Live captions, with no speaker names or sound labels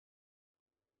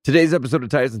Today's episode of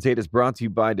Titus and Tate is brought to you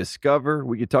by Discover.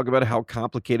 We could talk about how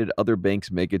complicated other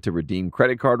banks make it to redeem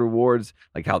credit card rewards,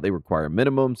 like how they require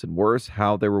minimums, and worse,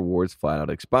 how their rewards flat out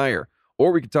expire.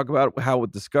 Or we could talk about how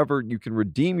with Discover, you can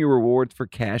redeem your rewards for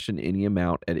cash in any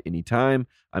amount at any time.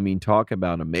 I mean, talk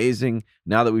about amazing.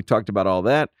 Now that we've talked about all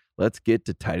that, let's get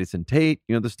to Titus and Tate,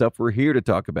 the stuff we're here to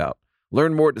talk about.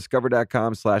 Learn more at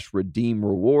discover.com/redeem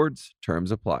rewards.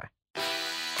 Terms apply.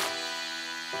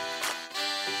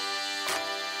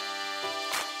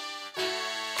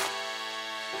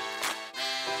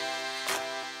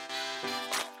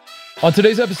 On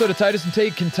today's episode of Titus and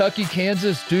Tate, Kentucky,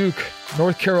 Kansas, Duke,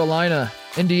 North Carolina,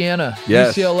 Indiana,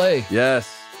 Yes. UCLA, Yes.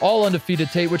 all undefeated,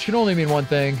 Tate, which can only mean one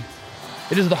thing.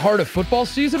 It is the heart of football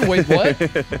season. Wait, what?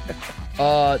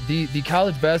 The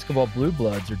college basketball Blue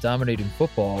Bloods are dominating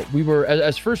football. We were,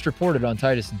 as first reported on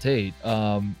Titus and Tate,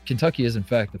 Kentucky is in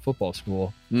fact the football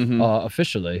school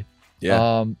officially.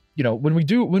 Yeah. When we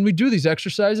do these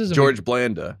exercises, and George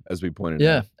Blanda, as we pointed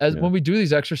out. when we do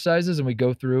these exercises and we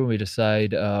go through and we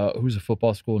decide who's a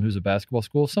football school and who's a basketball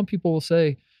school, some people will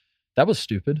say that was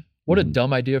stupid. What a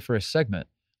dumb idea for a segment.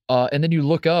 And then you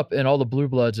look up and all the Blue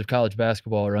Bloods of college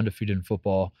basketball are undefeated in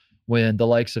football when the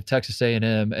likes of Texas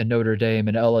A&M and Notre Dame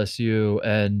and LSU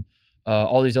and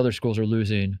all these other schools are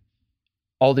losing.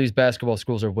 All these basketball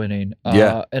schools are winning.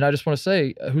 And I just want to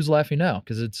say, who's laughing now?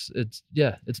 Because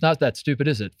it's not that stupid,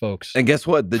 is it, folks? And guess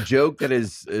what? The joke that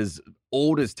is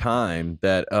old as time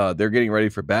that they're getting ready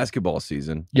for basketball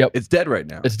season. Yep. It's dead right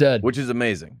now. It's dead. Which is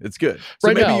amazing. It's good. So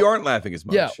Right maybe now. you aren't laughing as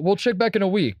much. Yeah, we'll check back in a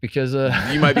week because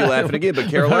You might be laughing again, but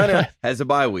Carolina has a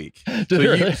bye week.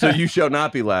 So you shall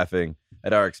not be laughing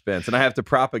at our expense. And I have to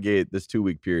propagate this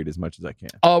 2-week period as much as I can.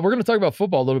 We're going to talk about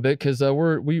football a little bit because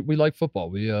we like football.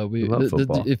 We love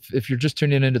football. If you're just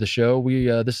tuning into the show,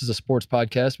 this is a sports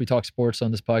podcast. We talk sports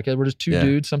on this podcast. We're just two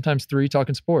dudes, sometimes three,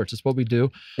 talking sports. That's what we do.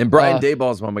 And Brian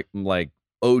Dayball's my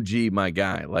OG, my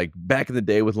guy. Like back in the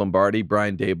day with Lombardi,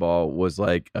 Brian Dayball was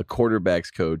like a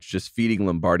quarterback's coach, just feeding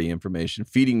Lombardi information,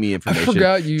 feeding me information, I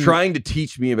forgot you trying to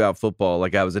teach me about football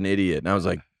like I was an idiot. And I was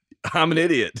like, I'm an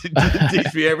idiot.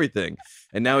 Teach me everything.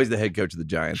 And now he's the head coach of the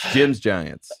Giants, Jim's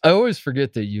Giants. I always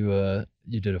forget that you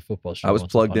did a football show. I was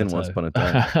plugged in once upon a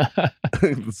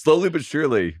time. Slowly but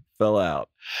surely fell out.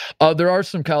 There are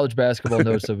some college basketball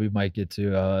notes that we might get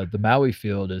to. The Maui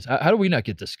field is. How do we not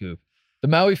get the scoop? The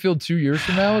Maui field 2 years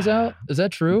from now is out. Is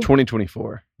that true?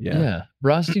 2024. Yeah.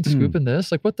 Rothstein scooping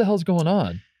this. Like, what the hell's going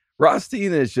on?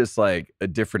 Rothstein is just like a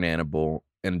different animal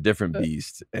and a different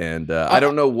beast. And I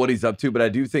don't know what he's up to, but I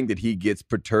do think that he gets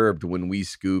perturbed when we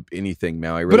scoop anything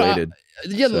Maui related.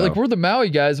 Like we're the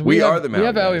Maui guys. And we are the Maui We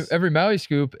have guys. every Maui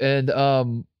scoop. And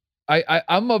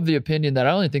I'm of the opinion that I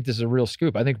don't even think this is a real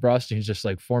scoop. I think Rothstein's just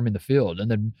like forming the field.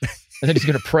 And then I think he's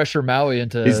going to pressure Maui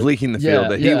into. He's leaking the field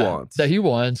that he wants. That he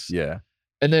wants. Yeah.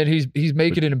 And then he's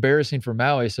making it embarrassing for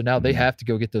Maui, so now they have to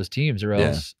go get those teams, or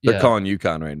else they're calling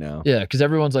UConn right now. Yeah, because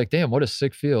everyone's like, "Damn, what a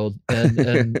sick field!"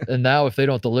 And now if they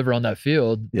don't deliver on that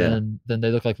field, then they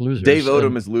look like losers. Dave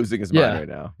Odom is losing his mind right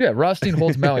now. Yeah, Rothstein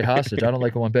holds Maui hostage. I don't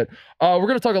like it one bit. We're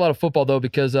going to talk a lot of football though,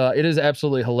 because it is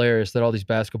absolutely hilarious that all these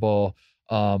basketball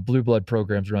blue blood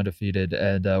programs are undefeated,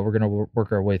 and we're going to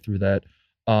work our way through that.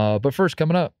 But first,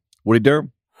 coming up, Woody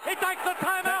Durham. He takes the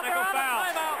timeout. Technical foul.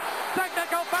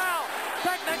 Technical foul.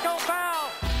 Technical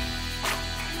foul.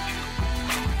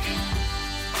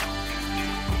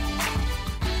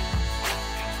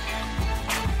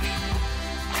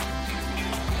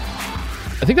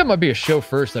 I think that might be a show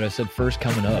first that I said first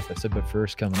coming up. I said, but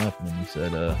first coming up, and then you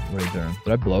said, Woody Durham.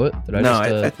 Did I blow it? Did I No,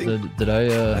 just, I think, did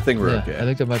I? I think we're okay. I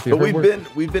think that might be. But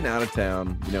we've been out of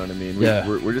town. You know what I mean?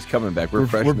 We're just coming back. We're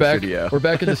fresh in the back, studio. We're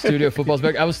back in the studio. Football's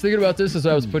back. I was thinking about this as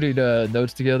I was putting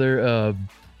notes together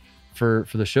for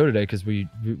the show today, because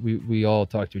we all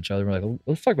talked to each other. We're like,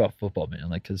 let's talk about football,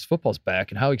 man. Like, because football's back,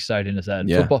 and how exciting is that?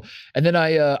 Football. And then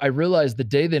I realized the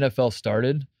day the NFL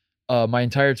started, my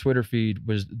entire Twitter feed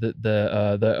was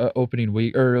the opening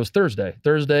week, or it was Thursday,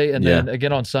 and then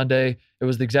again on Sunday, it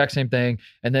was the exact same thing.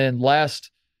 And then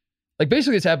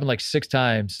basically it's happened like 6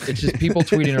 times. It's just people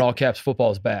tweeting in all caps,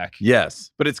 football is back.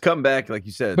 Yes, but it's come back, like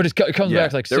you said. But it comes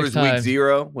back like 6 times. There was week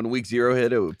 0. When week 0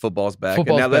 hit, football's back.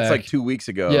 Football's and now that's back. like 2 weeks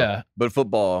ago. Yeah. But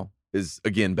football is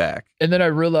again back. And then I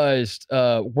realized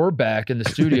we're back in the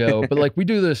studio, but like we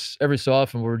do this every so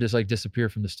often where we just like disappear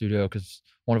from the studio because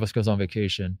one of us goes on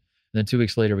vacation. And then 2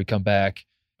 weeks later, we come back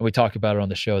and we talk about it on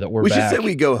the show that we're back. We should say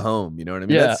we go home. You know what I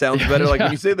mean? Yeah. That sounds better. Like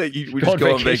when you say that we just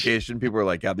go on vacation. vacation, people are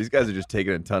like, "God, these guys are just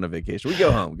taking a ton of vacation." We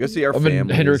go home, go see our I'm families. in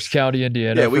Hendricks County,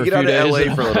 Indiana. Yeah, we get out to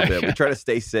LA for a little bit. Yeah. We try to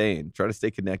stay sane, try to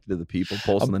stay connected to the people,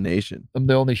 pulsing the nation. I'm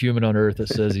the only human on earth that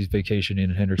says he's vacationing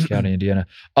in Hendricks County, Indiana.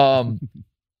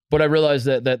 But I realize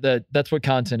that's what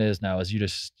content is now. Is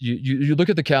you look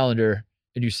at the calendar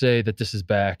and you say that this is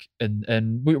back,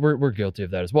 and we're guilty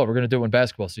of that as well. We're going to do it when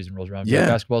basketball season rolls around. Yeah.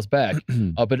 Basketball's back.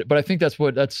 But I think that's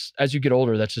as you get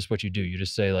older, that's just what you do. You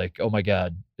just say like, oh my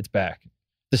God, it's back.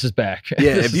 This is back.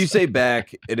 Yeah, if you say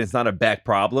back and it's not a back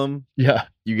problem, yeah,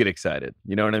 you get excited.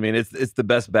 You know what I mean? It's the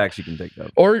best backs you can think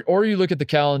of. Or you look at the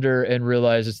calendar and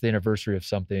realize it's the anniversary of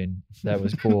something that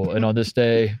was cool. And on this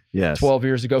day, 12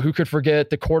 years ago, who could forget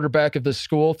the quarterback of this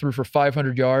school threw for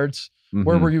 500 yards? Mm-hmm.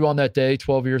 Where were you on that day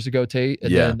 12 years ago, Tate?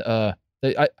 And then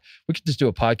we could just do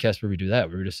a podcast where we do that,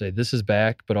 where we just say this is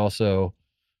back, but also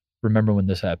remember when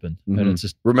this happened. Mm-hmm. And it's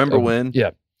just remember when? Yeah.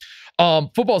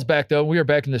 Football's back though. We are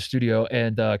back in the studio,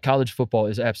 and college football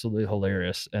is absolutely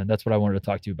hilarious. And that's what I wanted to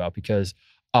talk to you about, because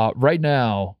right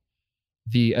now,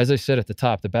 as I said at the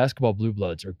top, the basketball blue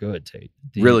bloods are good, Tate.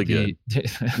 Really good.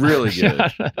 Really good.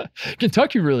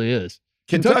 Kentucky really is.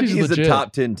 Kentucky is a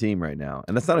top 10 team right now.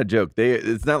 And that's not a joke.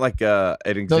 It's not like an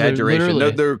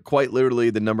exaggeration. They're quite literally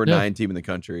the number 9 team in the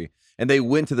country. And they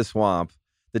went to the Swamp.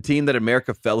 The team that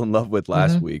America fell in love with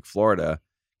last week, Florida,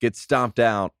 gets stomped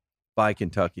out by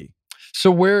Kentucky. So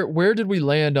where did we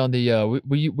land on the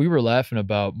we were laughing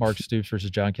about Mark Stoops versus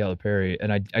John Calipari,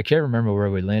 and I can't remember where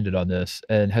we landed on this.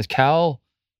 And has Cal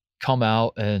come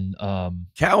out and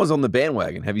Cal was on the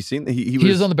bandwagon? Have you seen he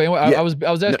was on the bandwagon? Yeah.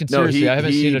 I was asking seriously. I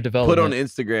haven't seen a development. Put on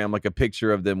Instagram like a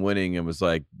picture of them winning and was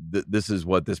like, this is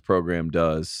what this program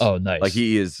does. Oh, nice. Like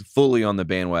he is fully on the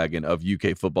bandwagon of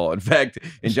UK football. In fact,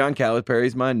 in John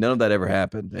Calipari's mind, none of that ever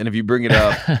happened. And if you bring it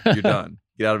up, you're done.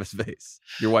 Get out of his face.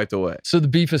 You're wiped away. So the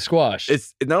beef is squashed.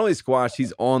 It's not only squashed,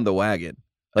 he's on the wagon.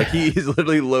 Like he is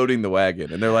literally loading the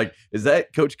wagon. And they're like, is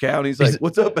that Coach Cal? And he's like,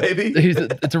 what's up, baby?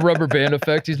 It's a rubber band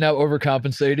effect. He's now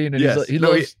overcompensating. And he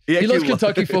loves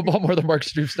Kentucky football more than Mark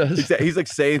Stoops does. Exactly. He's like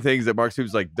saying things that Mark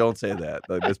Stoops is like, don't say that.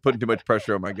 Like, that's putting too much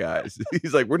pressure on my guys.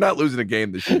 He's like, we're not losing a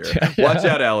game this year. Watch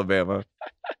out, Alabama.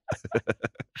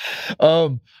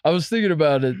 I was thinking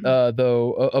about it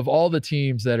though, of all the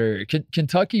teams that are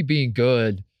Kentucky being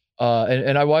good,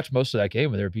 and I watched most of that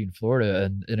game when they were beating Florida,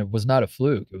 and it was not a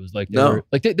fluke. It was like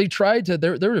they tried to.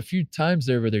 There were a few times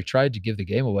there where they tried to give the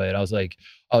game away, and I was like,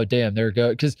 oh damn, they're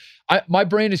good, because my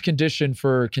brain is conditioned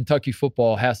for Kentucky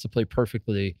football has to play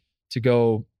perfectly to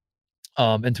go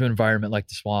into an environment like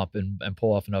the Swamp and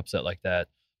pull off an upset like that.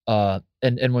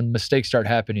 And when mistakes start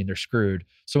happening, they're screwed.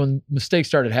 So when mistakes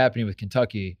started happening with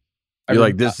Kentucky,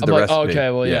 this is the recipe. Oh, okay,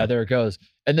 well, yeah, there it goes.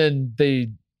 And then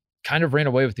they kind of ran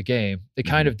away with the game. They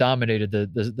kind of dominated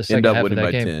the second half of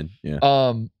that game. 10.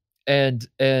 Yeah.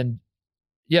 And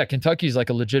yeah, Kentucky's like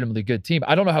a legitimately good team.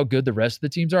 I don't know how good the rest of the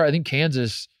teams are. I think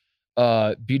Kansas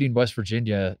beating West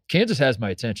Virginia. Kansas has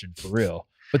my attention for real.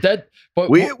 But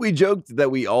we joked that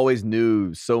we always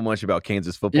knew so much about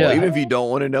Kansas football. Yeah. Even if you don't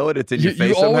want to know it, it's in your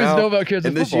face somehow. You always know about Kansas football.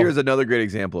 And this year is another great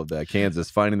example of that.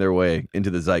 Kansas finding their way into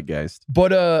the zeitgeist.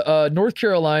 But North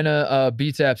Carolina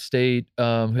beats App State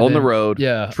on the road.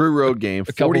 Yeah, true road game.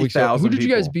 40,000. Who did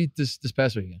you guys beat this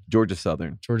past weekend? Georgia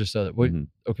Southern. Wait,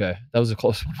 okay, that was a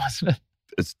close one, wasn't it?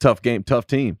 It's a tough game, tough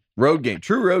team. Road game,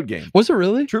 true road game. Was it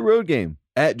really? True road game.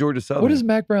 At Georgia Southern. What is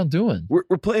Mac Brown doing? We're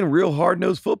playing real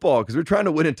hard-nosed football because we're trying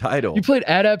to win a title. You played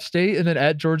at App State and then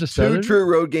at Georgia Southern? 2 true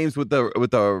road games with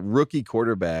a rookie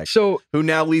quarterback who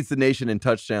now leads the nation in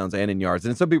touchdowns and in yards.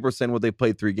 And some people are saying, well, they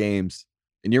played 3 games.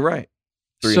 And you're right.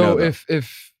 So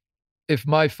if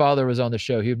my father was on the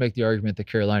show, he would make the argument that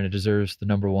Carolina deserves the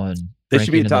number 1. They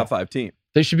should be a top 5 team.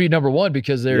 They should be number 1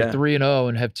 because they're 3-0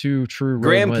 and have 2 true road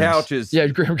wins. Graham Couch is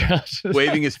Graham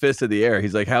waving his fist in the air.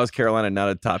 He's like, how is Carolina not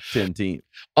a top 10 team?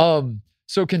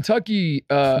 So Kentucky,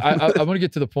 I want to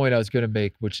get to the point I was going to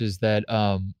make, which is that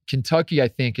Kentucky, I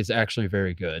think, is actually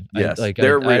very good. Yes,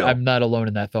 they're real. I'm not alone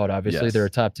in that thought, obviously. Yes. They're a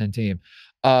top 10 team.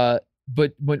 But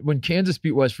when Kansas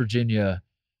beat West Virginia,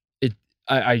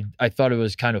 I thought it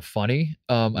was kind of funny.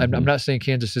 I'm not saying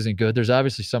Kansas isn't good. There's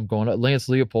obviously some going on. Lance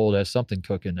Leopold has something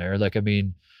cooking there. Like, I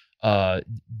mean,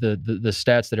 the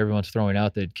stats that everyone's throwing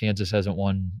out that Kansas hasn't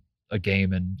won a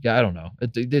game, and I don't know.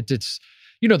 It's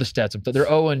the stats. They're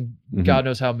 0 and God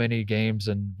knows how many games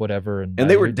and whatever. And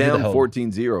they were down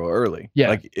 14-0 early. Yeah,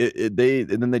 like and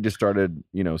then they just started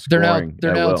scoring.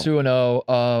 They're now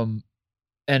 2-0.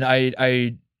 And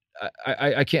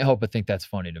I can't help but think that's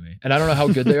funny to me. And I don't know how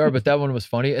good they are, but that one was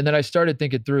funny. And then I started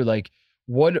thinking through, like,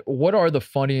 what are the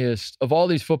funniest of all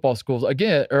these football schools,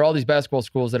 again, or all these basketball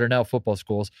schools that are now football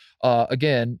schools?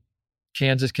 Again,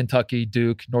 Kansas, Kentucky,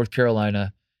 Duke, North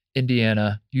Carolina,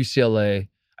 Indiana, UCLA.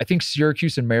 I think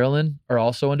Syracuse and Maryland are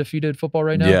also undefeated football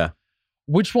right now. Yeah.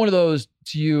 Which one of those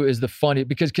to you is the funny?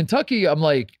 Because Kentucky, I'm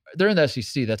like, they're in the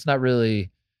SEC. That's not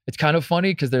really it's kind of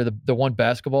funny because they're the one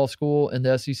basketball school in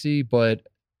the SEC, but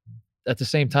at the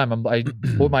same time,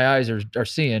 what my eyes are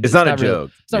seeing. It's not a really,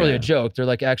 joke. It's not really a joke. They're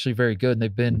like actually very good, and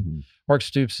they've been. Mark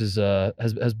Stoops has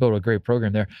built a great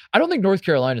program there. I don't think North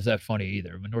Carolina is that funny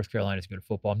either. When North Carolina is good at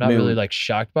football, I'm not really like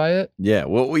shocked by it. Yeah,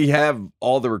 well, we have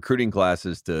all the recruiting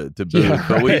classes to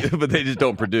boot, but they just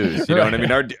don't produce. You know what I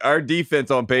mean? Our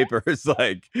defense on paper is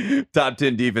like top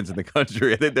 10 defense in the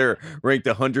country. I think they're ranked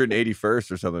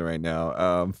 181st or something right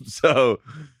now. So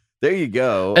there you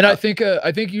go. And I think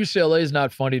UCLA is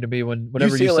not funny to me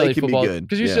whenever UCLA football,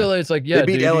 because UCLA it's like they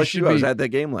beat dude, LSU. I was at that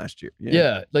game last year.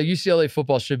 Yeah, like UCLA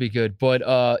football should be good, but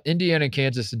Indiana,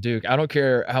 Kansas, and Duke. I don't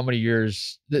care how many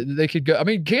years they could go. I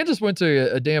mean, Kansas went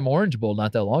to a damn Orange Bowl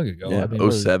not that long ago. Yeah, I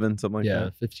mean, 07, something like that. Yeah,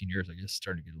 15 years. I guess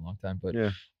starting to get a long time, but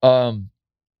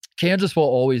Kansas will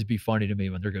always be funny to me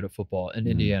when they're good at football, and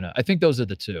Indiana. I think those are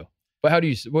the two. But how do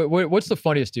you? What's the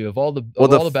funniest to you of all the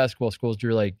basketball schools?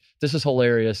 You're like, this is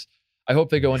hilarious. I hope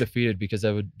they go undefeated because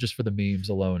that would just for the memes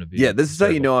alone. It'd be this is how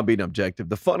you know I'm being objective.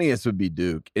 The funniest would be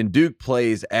Duke, and Duke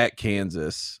plays at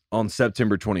Kansas on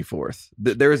September 24th.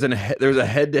 There's a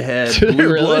head-to-head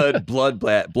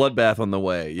bloodbath on the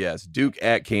way. Yes, Duke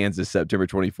at Kansas September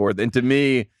 24th, and to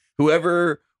me,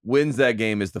 whoever wins that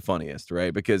game is the funniest,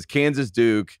 right? Because Kansas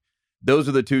Duke, those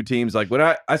are the two teams. Like when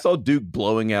I saw Duke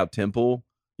blowing out Temple,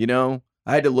 you know.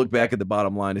 I had to look back at the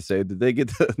bottom line to say, did they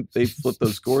they flip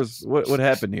those scores? What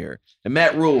happened here? And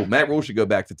Matt Rule should go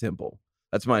back to Temple.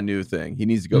 That's my new thing. He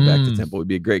needs to go back to Temple. He'd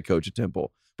be a great coach at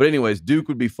Temple. But anyways, Duke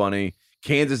would be funny.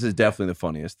 Kansas is definitely the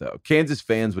funniest, though. Kansas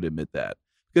fans would admit that.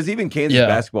 Because even Kansas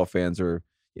basketball fans are,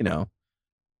 you know,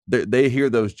 they hear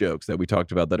those jokes that we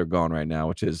talked about that are gone right now,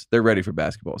 which is they're ready for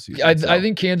basketball season. I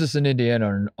think Kansas and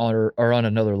Indiana are on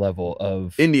another level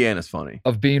of Indiana's funny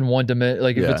of being one dimension.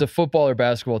 Like if it's a football or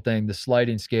basketball thing, the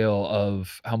sliding scale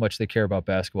of how much they care about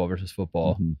basketball versus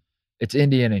football. It's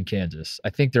Indiana and Kansas.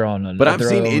 I think they're on. But I've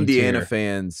seen Indiana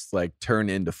fans like turn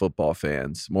into football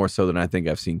fans more so than I think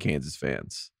I've seen Kansas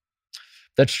fans.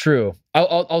 That's true.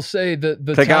 I'll say the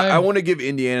like time, I want to give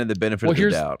Indiana the benefit of the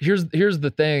doubt. Here's the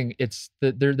thing. It's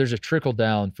that there's a trickle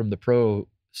down from the pro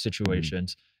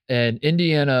situations, and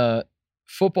Indiana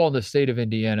football in the state of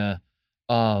Indiana.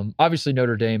 Obviously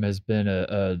Notre Dame has been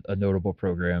a notable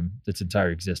program its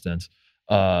entire existence.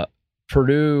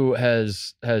 Purdue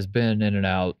has been in and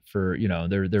out for, you know,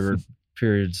 there were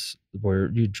periods where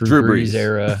Drew Brees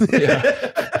era.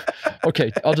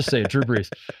 Okay, I'll just say it. Drew Brees.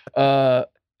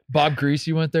 Bob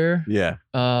Greasy went there. Yeah.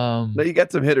 No, you got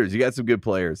some hitters. You got some good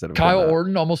players. Kyle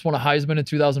Orton almost won a Heisman in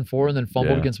 2004 and then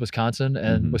fumbled against Wisconsin.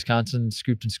 And Wisconsin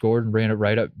scooped and scored and ran it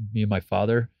right up me and my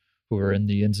father, who were in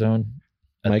the end zone.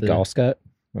 Mike Allstott,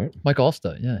 right? Mike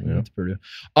Allstott, yeah. He went to Purdue.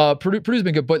 Purdue's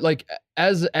been good. But like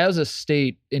as a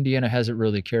state, Indiana hasn't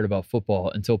really cared about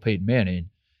football until Peyton Manning.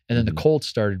 And then the Colts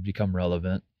started to become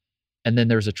relevant. And then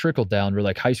there was a trickle down where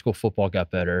like high school football got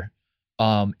better.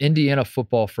 Indiana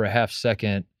football for a half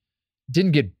second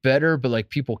didn't get better, but like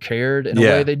people cared in a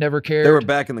way they never cared. They were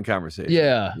back in the conversation.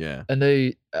 Yeah. And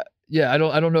they, I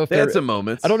don't know if they had some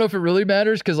moments. I don't know if it really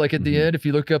matters because like at the end, if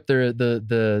you look up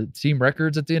the team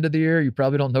records at the end of the year, you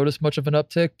probably don't notice much of an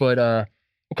uptick. But a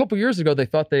couple years ago, they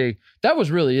thought that was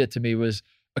really it to me. Was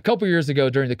a couple years ago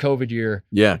during the COVID year.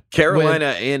 Yeah, Carolina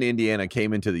and Indiana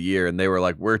came into the year and they were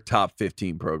like, we're top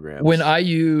 15 programs. When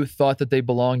IU thought that they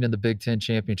belonged in the Big Ten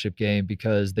championship game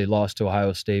because they lost to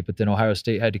Ohio State, but then Ohio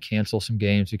State had to cancel some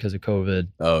games because of COVID.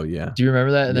 Oh, yeah. Do you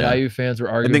remember that? And then IU fans were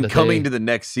arguing. And then coming to the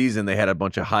next season, they had a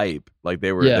bunch of hype. Like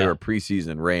they were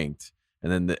preseason ranked.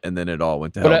 And then it all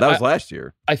went to hell. That was last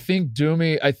year. I think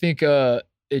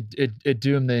it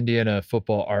doomed the Indiana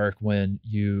football arc when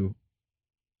you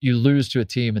lose to a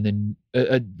team and then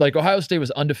like Ohio State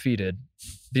was undefeated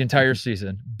the entire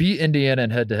season, beat Indiana in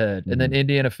head-to-head, and then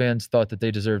Indiana fans thought that they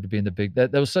deserved to be in the big.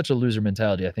 That was such a loser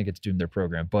mentality. I think it's doomed their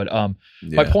program. But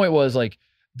my point was like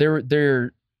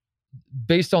they're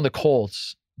based on the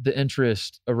Colts, the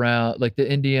interest around like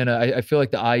the Indiana. I feel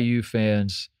like the IU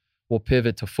fans will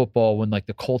pivot to football when like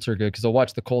the Colts are good because they'll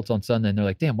watch the Colts on Sunday and they're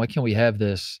like, damn, why can't we have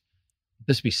this?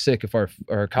 This would be sick if our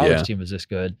college team was this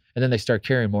good. And then they start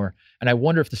caring more. And I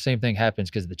wonder if the same thing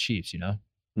happens because of the Chiefs, you know?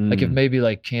 Like if maybe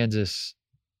like Kansas.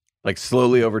 Like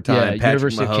slowly over time, Patrick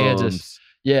University Mahomes of Kansas.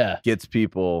 Yeah. Gets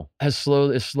people. Is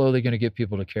slowly going to get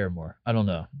people to care more. I don't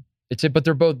know. But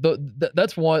they're both,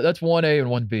 that's 1A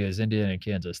and 1B is Indiana and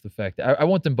Kansas. The fact that I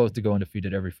want them both to go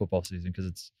undefeated every football season because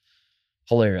it's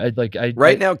hilarious.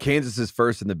 Right now, Kansas is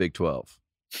first in the Big 12.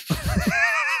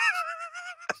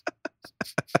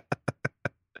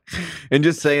 And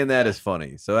just saying that is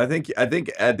funny. So I think at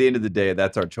the end of the day,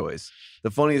 that's our choice. The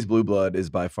funniest blue blood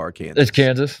is by far Kansas. It's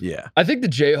Kansas. Yeah. I think the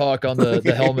Jayhawk on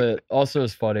the helmet also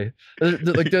is funny.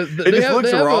 It just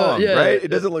looks wrong, right? It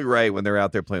doesn't look right when they're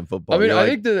out there playing football. I mean, I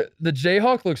think the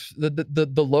Jayhawk looks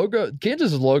the logo.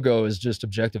 Kansas' logo is just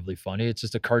objectively funny. It's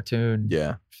just a cartoon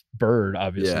bird,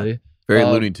 obviously. Yeah. Very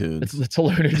Looney Tunes. It's a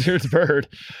Looney Tunes bird,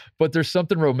 but there's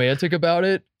something romantic about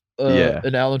it.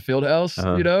 In Allen Fieldhouse,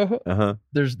 you know,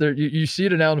 you see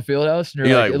it in Allen Fieldhouse, and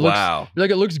you're like, wow. You're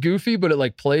like, it looks goofy, but it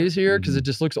like plays here because it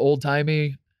just looks old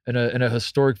timey in a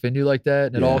historic venue like that,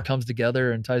 and it all comes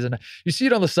together and ties in. You see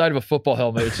it on the side of a football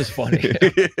helmet. It's just funny.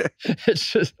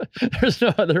 It's just there's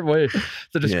no other way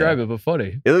to describe it but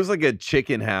funny. It looks like a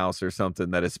chicken house or something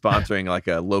that is sponsoring like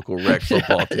a local rec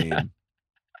football team.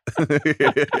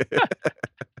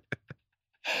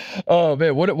 Oh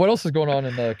man, what else is going on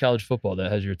in college football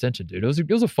that has your attention, dude? It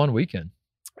was a fun weekend.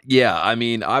 Yeah, I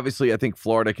mean, obviously, I think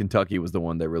Florida, Kentucky was the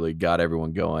one that really got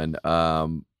everyone going.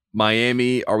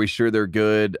 Miami, are we sure they're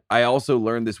good? I also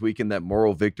learned this weekend that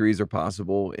moral victories are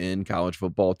possible in college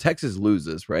football. Texas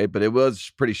loses, right? But it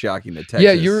was pretty shocking that Texas.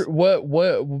 Yeah, you're what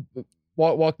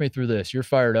walk me through this. You're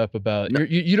fired up about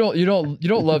you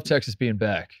don't love Texas being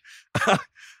back.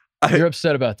 You're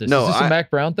upset about this. No, is this a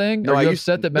Mac Brown thing? No, Are you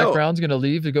upset that Mac Brown's going to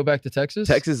leave to go back to Texas?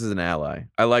 Texas is an ally.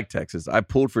 I like Texas. I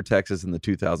pulled for Texas in the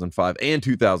 2005 and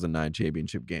 2009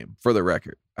 championship game, for the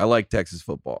record. I like Texas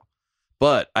football.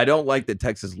 But I don't like that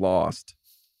Texas lost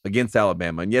against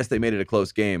Alabama. And yes, they made it a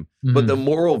close game. But the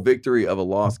moral victory of a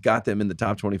loss got them in the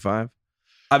top 25.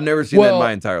 I've never seen that in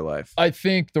my entire life. I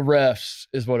think the refs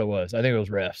is what it was. I think it was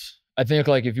refs. I think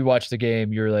like if you watch the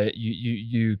game, you're like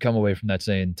you come away from that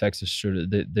saying Texas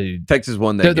should Texas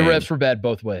won that game. The refs were bad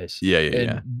both ways.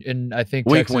 Yeah. And I think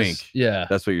wink, Texas, wink. Yeah,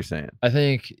 that's what you're saying. I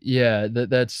think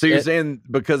that's. So you're saying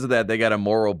because of that they got a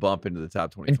moral bump into the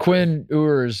top 25. And Quinn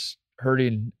Ewers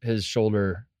hurting his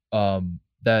shoulder,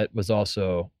 that was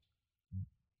also,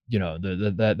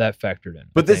 that factored in.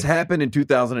 But this happened in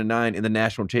 2009 in the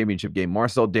national championship game.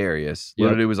 Marcel Darius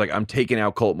literally was like, "I'm taking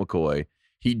out Colt McCoy."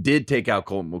 He did take out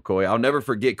Colt McCoy. I'll never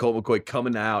forget Colt McCoy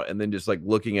coming out and then just like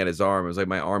looking at his arm. It was like,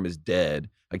 my arm is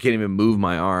dead. I can't even move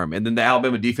my arm. And then the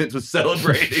Alabama defense was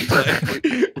celebrating.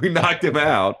 we knocked him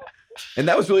out. And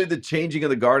that was really the changing of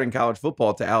the guard in college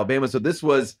football to Alabama. So this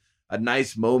was a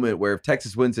nice moment where if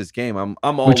Texas wins this game, I'm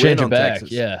all in on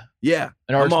Texas. Yeah.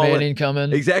 And Arch Manning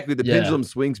coming. Exactly. The pendulum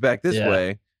swings back this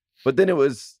way. But then it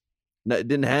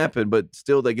didn't happen, but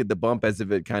still they get the bump as if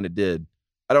it kind of did.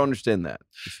 I don't understand that.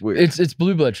 It's weird. It's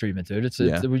blue blood treatment, dude.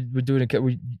 We're doing it.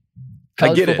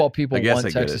 College football people want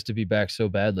Texas to be back so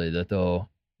badly that they'll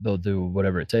do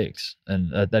whatever it takes, and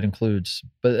that includes.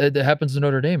 But it happens to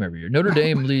Notre Dame every year. Notre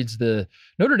Dame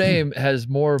Notre Dame has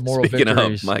more moral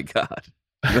victories. My God,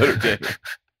 Notre Dame.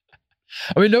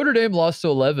 I mean, Notre Dame lost by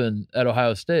 11 at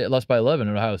Ohio State.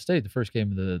 The first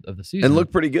game of the season, and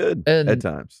looked pretty good at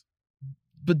times.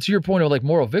 But to your point of like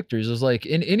moral victories, is like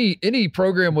in any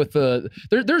program with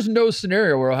there's no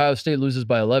scenario where Ohio State loses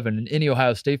by 11 and any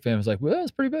Ohio State fan was like, well,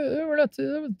 that's pretty bad. That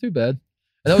wasn't too bad.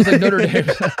 And that was like Notre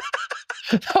Dame's.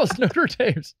 That was Notre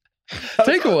Dame's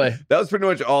takeaway. That was pretty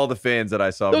much all the fans that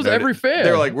I saw. That was every fan. They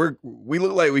were like, we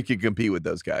look like we could compete with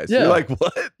those guys. Yeah. You're like,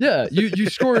 what? Yeah, you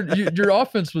scored. Your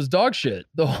offense was dog shit.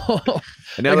 The whole.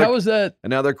 And now how was that? And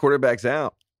now their quarterback's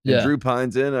out. And Drew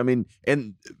Pine's in. I mean,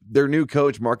 and their new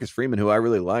coach, Marcus Freeman, who I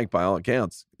really like by all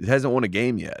accounts, hasn't won a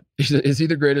game yet. Is he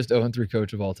the greatest 0-3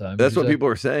 coach of all time? That's what people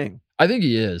are saying. I think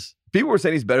he is. People were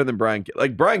saying he's better than Brian.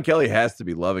 Like, Brian Kelly has to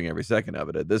be loving every second of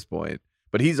it at this point.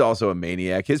 But he's also a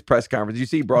maniac. His press conference, you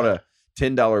see, he brought a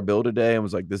 $10 bill today and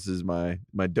was like, this is my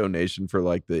donation for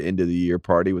like the end of the year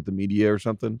party with the media or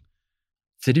something.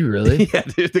 Did he really? Yeah,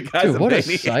 dude, the guy's what a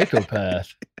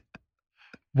psychopath.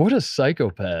 What a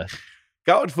psychopath.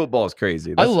 College football is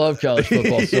crazy. I love college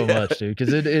football so much, dude,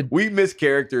 because we miss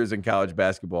characters in college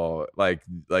basketball, like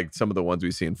some of the ones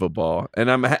we see in football. And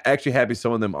I'm actually happy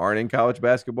some of them aren't in college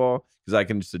basketball because I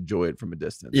can just enjoy it from a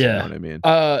distance. Yeah, you know what I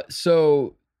mean.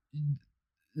 So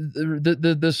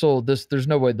there's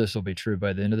no way this will be true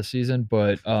by the end of the season,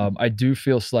 but I do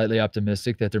feel slightly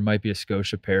optimistic that there might be a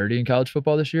Scotia parity in college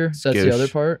football this year. That's the other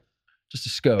part. Just a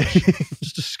skosh,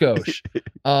 just a skosh.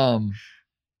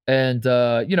 And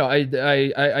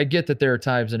I get that there are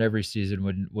times in every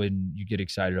season when you get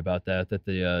excited about that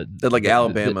like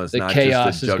Alabama's the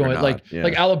chaos is going like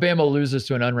Alabama loses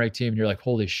to an unranked team and you're like,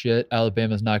 holy shit,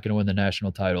 Alabama's not going to win the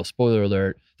national title. Spoiler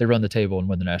alert, they run the table and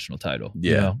win the national title.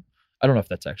 Yeah. You know? I don't know if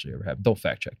that's actually ever happened. Don't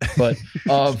fact check. But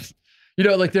You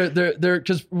know, like they're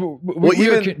because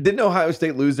didn't Ohio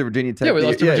State lose to Virginia Tech? Yeah, we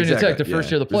lost to Virginia Tech the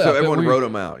first year of the playoff. So everyone wrote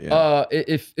them out. Yeah.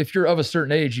 If you're of a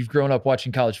certain age, you've grown up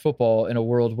watching college football in a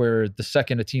world where the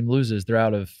second a team loses, they're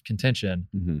out of contention.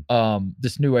 Mm-hmm.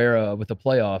 This new era with the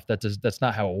playoff, that's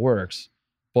not how it works.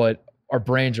 But our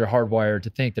brains are hardwired to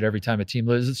think that every time a team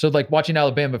loses, so like watching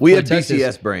Alabama, we have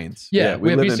BCS brains. Yeah, we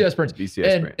have BCS brains.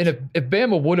 BCS brains. And if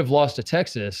Bama would have lost to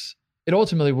Texas, it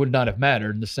ultimately would not have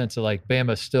mattered in the sense of like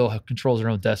Bama still controls their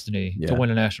own destiny to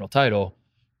win a national title.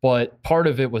 But part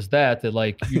of it was that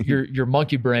like your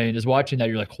monkey brain is watching that.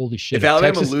 You're like, holy shit. If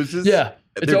Alabama Texas loses,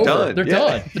 it's over. Done. They're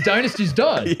done. The dynasty's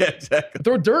done. Yeah, exactly.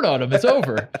 Throw dirt on them. It's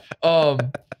over.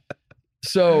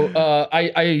 So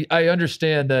I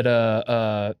understand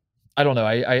that. I don't know.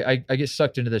 I get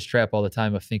sucked into this trap all the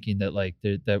time of thinking that like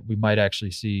that we might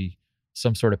actually see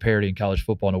some sort of parity in college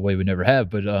football in a way we never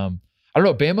have. But I don't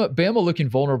know. Bama looking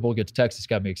vulnerable against Texas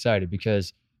got me excited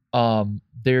because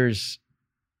they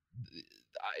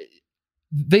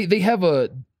have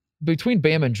between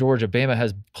Bama and Georgia. Bama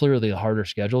has clearly a harder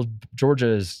schedule. Georgia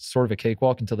is sort of a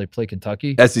cakewalk until they play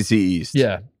Kentucky. SEC East.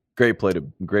 Yeah. Great place.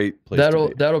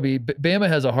 That'll be. Bama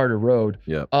has a harder road.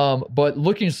 Yeah. But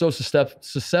looking so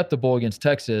susceptible against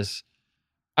Texas,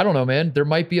 I don't know, man. There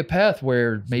might be a path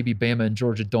where maybe Bama and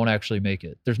Georgia don't actually make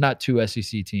it. There's not two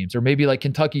SEC teams, or maybe like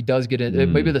Kentucky does get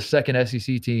in. Maybe the second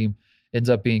SEC team ends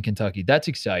up being Kentucky. That's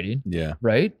exciting. Yeah.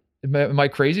 Right. Am I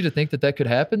crazy to think that could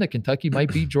happen? That Kentucky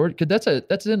might beat Georgia? Because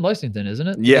that's in Lexington, isn't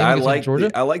it? Yeah, I like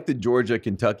the Georgia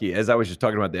Kentucky. As I was just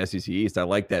talking about the SEC East, I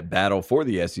like that battle for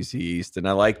the SEC East, and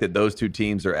I like that those two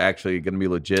teams are actually going to be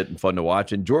legit and fun to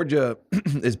watch. And Georgia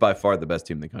is by far the best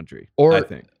team in the country. I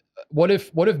think. What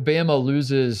if Bama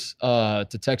loses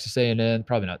to Texas A&M?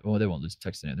 Probably not. Well, they won't lose to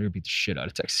Texas A&M. They're gonna beat the shit out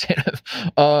of Texas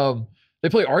A&M. They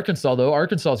play Arkansas though.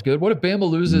 Arkansas is good. What if Bama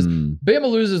loses?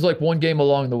 Bama loses like one game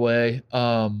along the way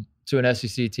to an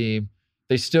SEC team.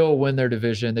 They still win their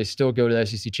division. They still go to the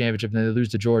SEC championship. And then they lose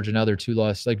to Georgia. Now they're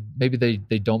 2-loss. Like maybe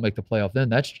they don't make the playoff. Then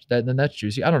that's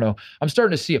juicy. I don't know. I'm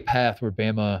starting to see a path where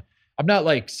Bama. I'm not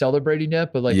like celebrating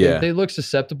yet, but like they look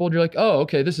susceptible. And you're like, oh,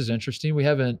 okay, this is interesting. We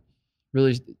haven't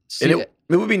really seen it.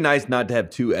 It would be nice not to have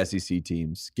two SEC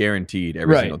teams guaranteed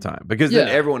every single time, because then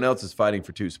everyone else is fighting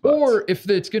for two spots. Or if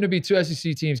it's going to be two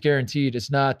SEC teams guaranteed,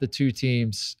 it's not the two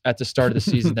teams at the start of the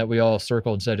season that we all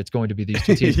circled and said it's going to be these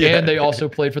two teams. And they also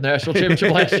played for the national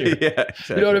championship last year.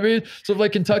 Exactly. You know what I mean? So if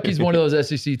like Kentucky's one of those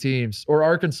SEC teams, or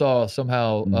Arkansas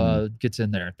somehow gets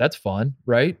in there, that's fun,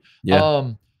 right?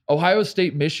 Yeah. Ohio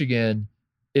State, Michigan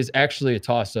is actually a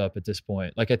toss-up at this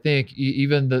point. Like I think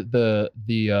even the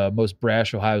most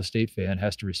brash Ohio State fan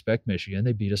has to respect Michigan.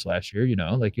 They beat us last year, you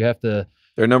know. Like you have to.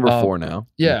 They're number 4 now.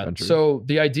 Yeah. So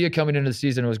the idea coming into the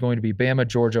season was going to be Bama,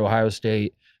 Georgia, Ohio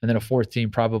State, and then a fourth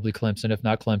team, probably Clemson. If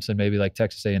not Clemson, maybe like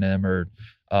Texas A&M, or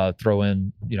throw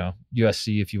in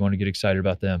USC if you want to get excited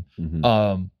about them.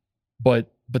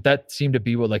 But that seemed to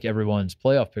be what like everyone's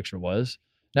playoff picture was.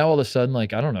 Now all of a sudden,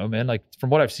 like, I don't know, man, like from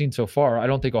what I've seen so far, I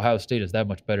don't think Ohio State is that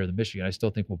much better than Michigan. I still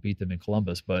think we'll beat them in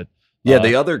Columbus, but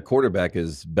the other quarterback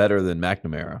is better than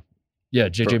McNamara. Yeah,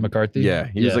 JJ McCarthy. Yeah,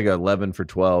 he was like 11 for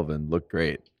 12 and looked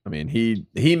great. I mean, he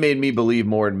made me believe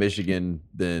more in Michigan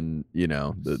than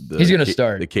the he's going to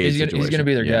start. The Cade he's going to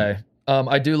be their guy.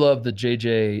 I do love the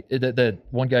JJ. That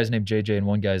one guy's named JJ and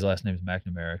one guy's last name is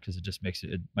McNamara, because it just makes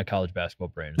it my college basketball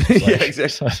brain. Like,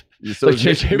 exactly. So like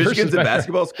Michigan's a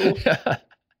basketball school. Yeah.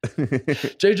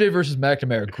 JJ versus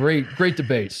McNamara, great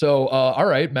debate. So all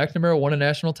right, McNamara won a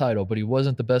national title, but he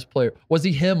wasn't the best player. Was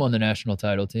he him on the national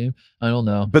title team? I don't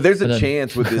know. But there's a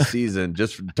chance with this season,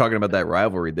 just talking about that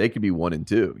rivalry, they could be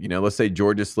 1-2. Let's say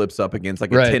Georgia slips up against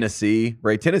like a Tennessee,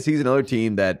 right? Tennessee's another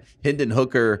team that Hendon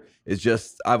Hooker is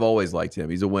just, I've always liked him.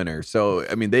 He's a winner. So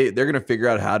I mean, they're going to figure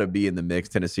out how to be in the mix,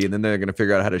 Tennessee, and then they're going to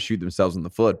figure out how to shoot themselves in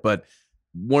the foot. But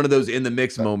one of those in the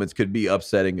mix moments could be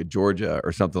upsetting a Georgia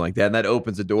or something like that. And that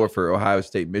opens the door for Ohio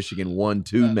State, Michigan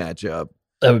 1-2 matchup.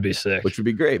 That would be sick. Which would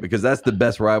be great, because that's the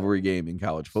best rivalry game in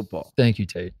college football. Thank you,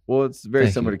 Tate. Well, it's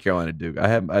very similar to Carolina Duke.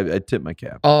 I tip my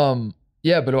cap.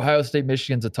 Yeah, but Ohio State,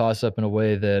 Michigan's a toss up in a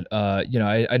way that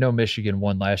I know Michigan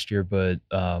won last year, but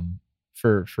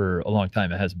for a long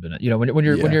time it hasn't been. When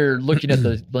you're looking at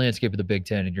the landscape of the Big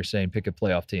Ten and you're saying pick a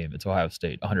playoff team, it's Ohio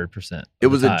State 100%. It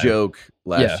was a joke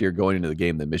last year going into the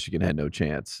game that Michigan had no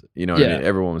chance. I mean?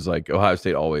 Everyone was like, Ohio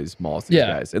State always mauls these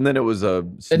guys, and then it was a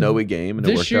snowy game, and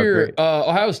it worked out great.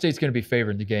 Ohio State's going to be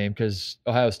favored in the game because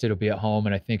Ohio State will be at home,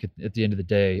 and I think at the end of the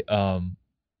day,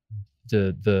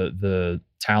 the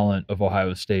talent of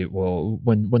Ohio State will,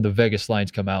 when the Vegas lines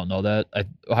come out and all that,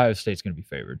 Ohio State's going to be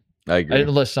favored. I agree.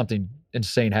 Unless something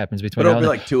insane happens between but now and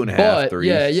it'll be like 2.5, 3.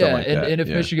 Yeah. Like and if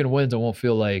Michigan wins, it won't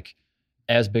feel like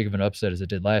as big of an upset as it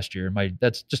did last year.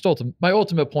 That's just my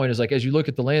ultimate point is like, as you look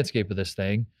at the landscape of this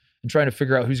thing and trying to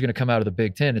figure out who's going to come out of the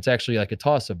Big Ten, it's actually like a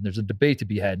toss-up. There's a debate to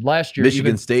be had. Last year,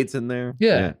 Michigan State's in there.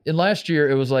 Yeah. And last year,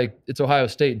 it was like, it's Ohio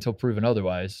State until proven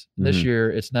otherwise. And this year,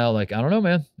 it's now like, I don't know,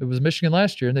 man. It was Michigan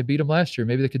last year, and they beat them last year.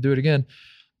 Maybe they could do it again.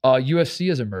 USC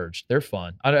has emerged. They're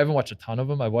fun. I haven't watched a ton of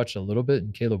them. I watched a little bit,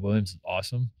 and Caleb Williams is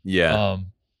awesome. Yeah.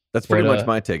 That's pretty much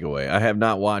my takeaway. I have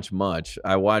not watched much.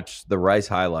 I watched the Rice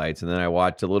highlights, and then I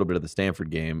watched a little bit of the Stanford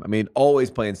game. I mean, always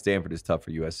playing Stanford is tough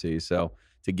for USC, so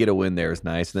to get a win there is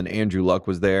nice. And then Andrew Luck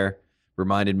was there.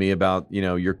 Reminded me about,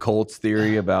 your Colts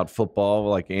theory about football,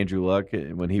 like Andrew Luck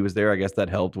when he was there. I guess that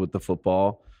helped with the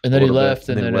football. And then he left,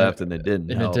 and then left, and it didn't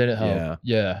help. It didn't help.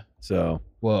 Yeah. So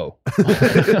whoa.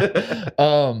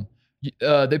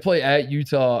 They play at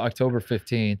Utah October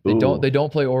 15th. They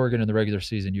don't play Oregon in the regular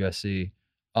season. USC.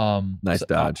 Nice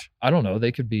dodge. I don't know.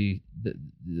 They could be.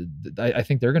 I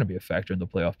think they're going to be a factor in the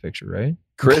playoff picture, right?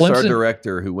 Chris, our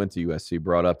director who went to USC,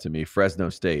 brought up to me Fresno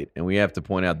State, and we have to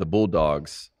point out the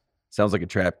Bulldogs. Sounds like a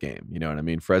trap game. You know what I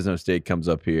mean? Fresno State comes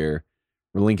up here.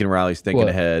 Lincoln Riley's thinking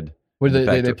ahead. What do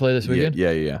they play this weekend?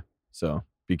 Yeah. So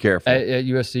be careful. At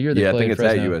USC or they I play think it's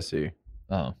Fresno? at USC.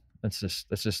 Oh, that's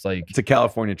just like it's a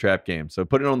California trap game. So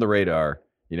put it on the radar.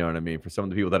 You know what I mean? For some of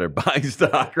the people that are buying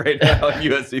stock right now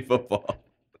in USC football.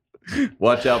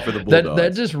 Watch out for the Bulldogs.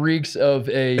 That just reeks of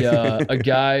a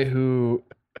guy who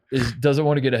doesn't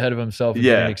want to get ahead of himself and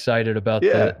getting excited about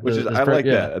that. I like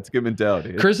that. That's a good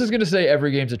mentality. Chris is going to say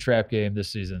every game's a trap game this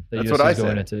season. That's USC what I going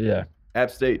said. Into. Yeah. App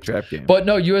State trap game. But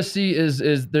no, USC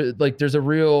is there, like there's a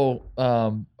real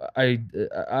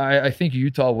I think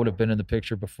Utah would have been in the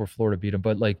picture before Florida beat them,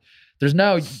 but like there's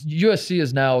now USC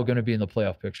is now going to be in the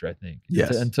playoff picture, I think.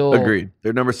 Yes. Until agreed.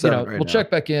 They're number 7 right we'll now. check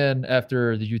back in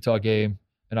after the Utah game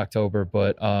in October,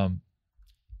 but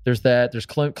there's that. There's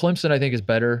Clemson, I think, is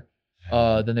better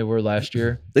than they were last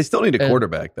year. They still need a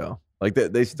quarterback though. Like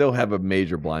they still have a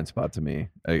major blind spot to me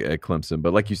at Clemson.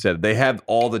 But like you said, they have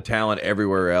all the talent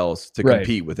everywhere else to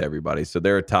compete with everybody. So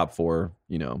they're a top 4,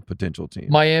 potential team.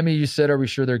 Miami, you said, are we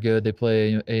sure they're good? They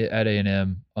play at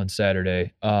A&M on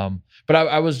Saturday. But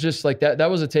I was just like that. That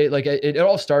was a take. Like it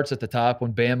all starts at the top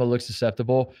when Bama looks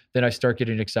susceptible. Then I start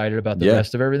getting excited about the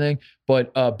rest of everything.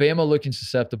 But Bama looking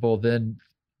susceptible, then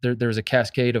there's a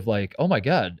cascade of like, oh my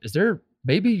God, is there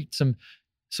maybe some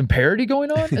parity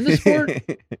going on in this sport?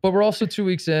 But we're also 2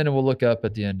 weeks in, and we'll look up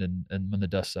at the end, and when the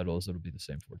dust settles, it'll be the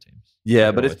same 4 teams.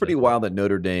 Yeah, but it's pretty wild that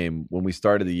Notre Dame, when we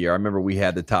started the year, I remember we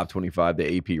had the top 25,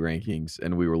 the AP rankings,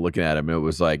 and we were looking at them, and it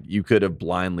was like you could have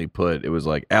blindly put, it was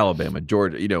like Alabama,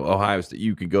 Georgia, Ohio State.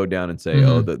 You could go down and say,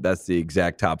 that's the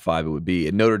exact top 5 it would be.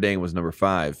 And Notre Dame was number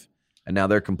 5, and now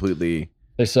they're completely...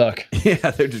 They suck. Yeah,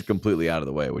 they're just completely out of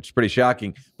the way, which is pretty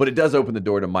shocking. But it does open the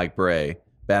door to Mike Bray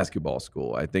basketball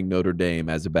school. I think Notre Dame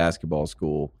as a basketball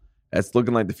school, that's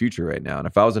looking like the future right now. And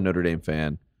if I was a Notre Dame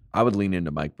fan, I would lean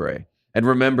into Mike Bray. And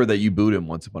remember that you booed him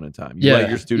once upon a time. You let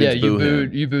your students boo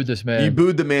him. You booed this man. You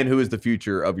booed the man who is the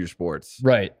future of your sports.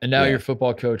 Right. And now your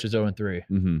football coach is 0-3.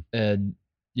 Mm-hmm. And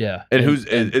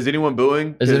is anyone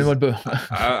booing? Is anyone booing?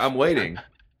 I'm waiting.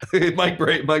 Mike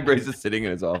Bray's just sitting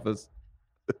in his office.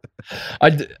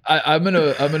 I'm in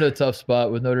a tough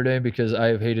spot with Notre Dame because I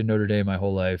have hated Notre Dame my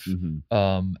whole life.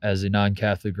 Mm-hmm. As a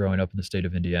non-Catholic growing up in the state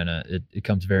of Indiana, it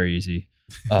comes very easy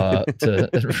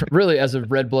to really as a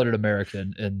red-blooded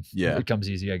American, and it comes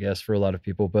easy, I guess, for a lot of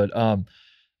people. But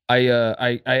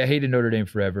I hated Notre Dame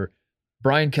forever.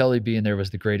 Brian Kelly being there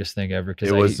was the greatest thing ever because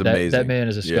it was amazing. That man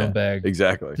is a scumbag.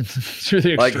 Exactly. It's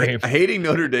really extreme. Like hating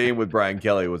Notre Dame with Brian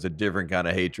Kelly was a different kind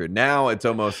of hatred. Now it's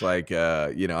almost like I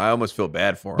almost feel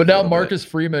bad for him. But now Marcus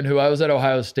Freeman, who I was at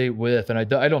Ohio State with, and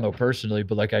I don't know personally,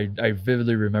 but like I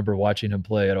vividly remember watching him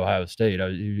play at Ohio State.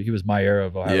 He was my era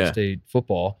of Ohio State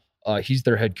football. He's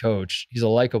their head coach. He's a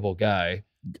likable guy.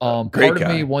 Part of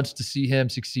me wants to see him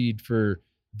succeed for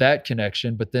that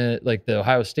connection, but then like the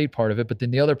Ohio State part of it, but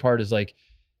then the other part is like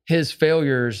his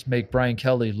failures make Brian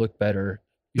Kelly look better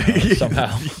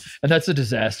somehow, and that's a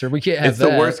disaster. We can't have it's the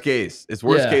worst case. It's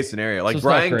worst case scenario. Like so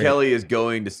Brian Kelly is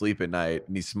going to sleep at night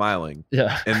and he's smiling.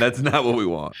 Yeah, and that's not what we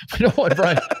want. We don't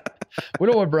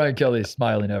want Brian Kelly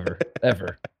smiling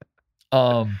ever.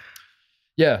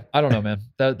 Yeah, I don't know, man.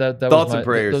 That thoughts and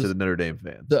prayers to the Notre Dame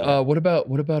fans. What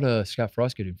about Scott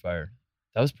Frost getting fired?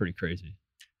 That was pretty crazy.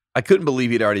 I couldn't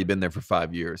believe he'd already been there for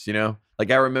 5 years, Like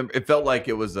I remember, it felt like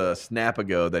it was a snap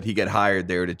ago that he got hired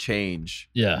there to change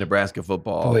Nebraska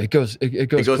football. Oh, it goes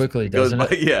quickly, doesn't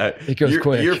it? Yeah. It goes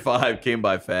quick. Year 5 came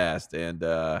by fast. And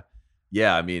I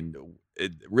mean,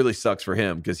 it really sucks for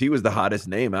him because he was the hottest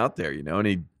name out there, and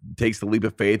he takes the leap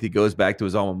of faith. He goes back to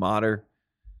his alma mater.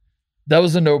 That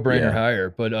was a no-brainer Yeah. hire,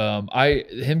 but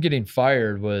him getting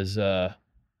fired was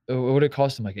would it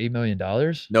cost him like $8 million?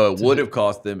 No, it would have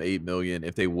cost them $8 million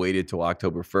if they waited till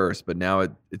October 1st, but now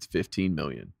it's $15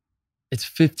 million. It's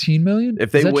 $15 million.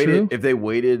 If they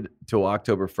waited till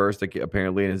October 1st, like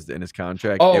apparently in his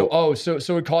contract.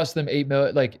 So it cost them $8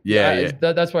 million. Like yeah.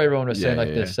 That's why everyone was saying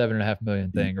the $7.5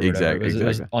 million thing or whatever. Exactly. It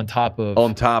was on top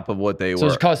of what they were. So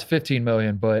it cost $15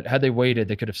 million, but had they waited,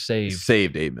 they could have saved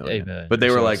 $8 million. But they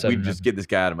were like, we'd just get this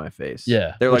guy out of my face.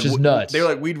 Yeah, they're which is nuts. They're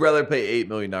like, we'd rather pay $8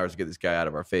 million to get this guy out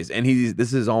of our face, and this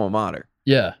is his alma mater.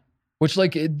 Yeah, which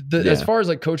as far as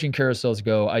like coaching carousels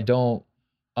go, I don't.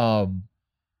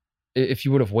 If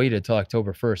you would have waited till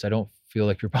October 1st, I don't feel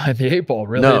like you're behind the 8 ball.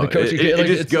 Really, no, the coaching it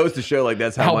just goes to show like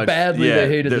that's how much badly they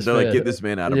hated this man. They're like, get this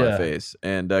man out of my face,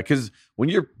 and because when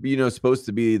you're supposed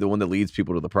to be the one that leads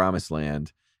people to the promised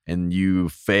land, and you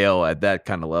fail at that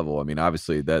kind of level, I mean,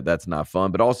 obviously that's not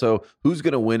fun. But also, who's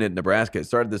going to win at Nebraska? It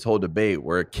started this whole debate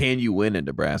where can you win in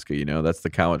Nebraska? That's the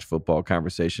college football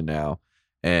conversation now,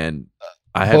 and.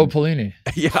 Bo Pelini.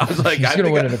 Yeah, I was like, I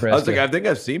think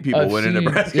I've seen people win in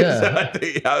Nebraska. Yeah. So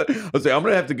I was like, I'm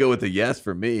gonna have to go with a yes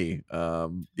for me,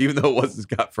 even though it wasn't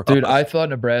Scott Frost. Dude, I thought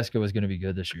Nebraska was gonna be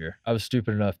good this year. I was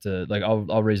stupid enough to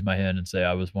I'll raise my hand and say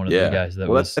I was one of the guys that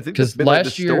was. I think that's been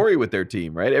last year, story with their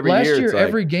team, right? Last year,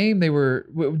 every game they were.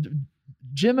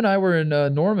 Jim and I were in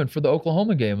Norman for the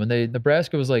Oklahoma game, and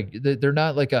Nebraska was like they're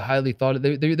not like a highly thought of.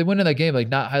 They went in that game like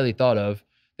not highly thought of.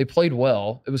 They played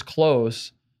well. It was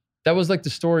close. That was like the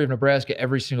story of Nebraska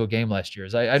every single game last year.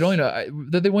 I don't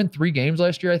know. They won 3 games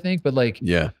last year, I think, but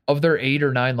of their 8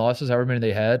 or 9 losses, however many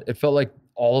they had, it felt like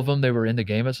all of them they were in the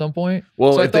game at some point.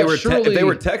 Well, so if they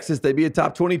were Texas, they'd be a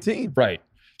top 20 team, right?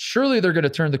 Surely they're going to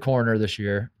turn the corner this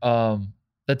year.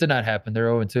 That did not happen.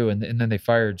 They're 0-2, and then they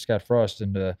fired Scott Frost.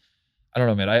 And I don't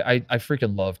know, man. I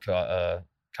freaking love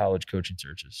college coaching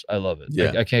searches. I love it.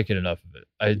 Yeah. I can't get enough of it.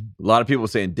 A lot of people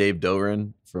saying Dave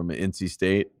Doeren from NC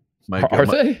State. Are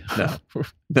they?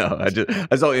 No. I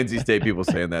saw NC State people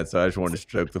saying that, so I just wanted to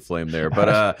stoke the flame there.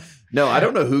 But no, I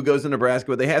don't know who goes to Nebraska,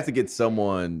 but they have to get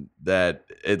someone that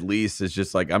at least is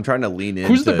just like I'm trying to lean in.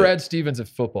 Who's the Brad Stevens of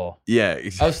football? Yeah,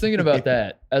 I was thinking about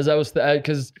that as I was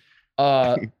because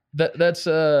that's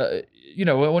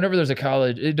whenever there's a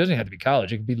college, it doesn't have to be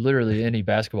college. It could be literally any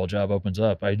basketball job opens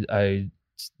up. My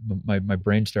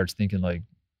brain starts thinking like,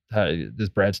 is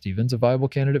Brad Stevens a viable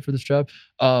candidate for this job?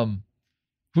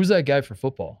 Who's that guy for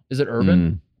football? Is it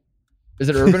Urban? Is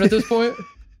it Urban at this point?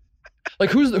 Like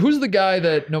who's the guy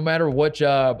that no matter what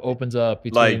job opens up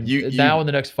between now and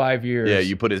the next 5 years? Yeah,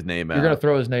 you put his name out. You're gonna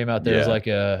throw his name out there as like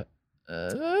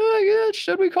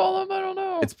should we call him? I don't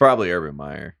know. It's probably Urban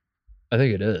Meyer. I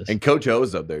think it is. And Coach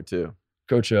O's up there too.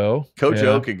 Coach O.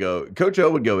 O could go. Coach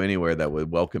O would go anywhere that would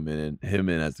welcome him in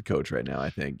as the coach right now. I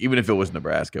think, even if it was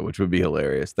Nebraska, which would be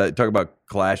hilarious. Talk about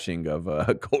clashing of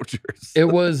cultures. It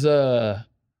was.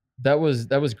 That was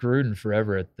Gruden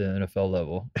forever at the NFL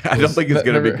level. I don't think it's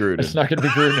going to be Gruden. It's not going to be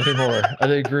Gruden anymore. I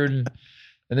think Gruden.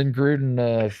 And then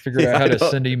Gruden figured out how to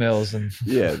send emails. And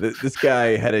this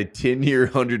guy had a 10-year,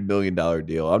 $100 million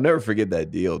deal. I'll never forget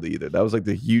that deal either. That was like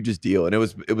the hugest deal. And it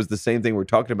was the same thing we're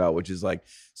talking about, which is like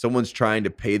someone's trying to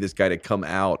pay this guy to come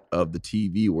out of the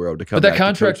TV world to come back. But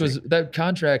that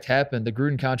contract happened. The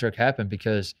Gruden contract happened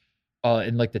because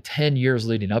in like the 10 years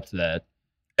leading up to that,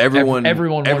 everyone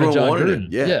wanted John Gruden.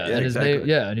 Yeah, and his exactly.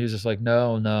 name, and he was just like,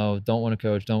 no, don't want to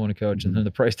coach. Mm-hmm. And then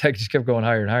the price tag just kept going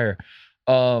higher and higher.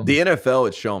 The NFL,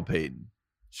 it's Sean Payton.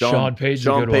 Sean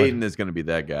Payton is going to be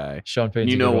that guy. Sean Payton.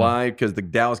 You know why? Because the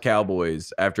Dallas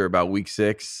Cowboys, after about week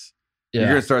 6, you're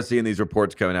going to start seeing these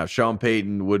reports coming out. Sean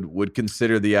Payton would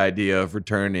consider the idea of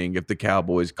returning if the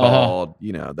Cowboys called,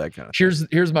 that kind of thing.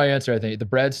 Here's my answer, I think. The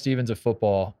Brad Stevens of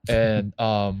football. And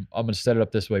I'm going to set it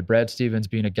up this way. Brad Stevens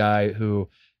being a guy who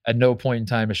at no point in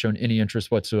time has shown any interest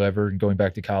whatsoever in going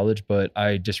back to college, but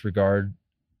I disregard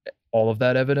all of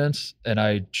that evidence, and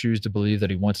I choose to believe that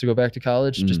he wants to go back to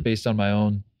college just based on my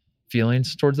own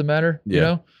feelings towards the matter.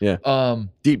 Yeah.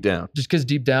 Deep down, just because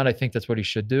deep down I think that's what he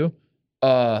should do.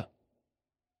 It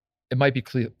might be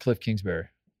Cliff Kingsbury.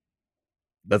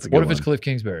 That's a good one. What if it's Cliff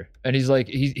Kingsbury? And he's like,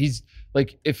 he's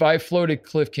like, if I floated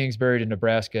Cliff Kingsbury to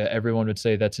Nebraska, everyone would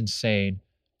say that's insane.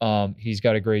 He's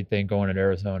got a great thing going in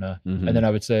Arizona, and then I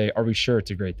would say, are we sure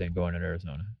it's a great thing going in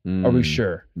Arizona? Are we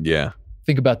sure? Yeah.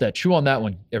 Think about that. Chew on that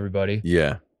one, everybody.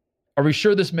 Yeah. Are we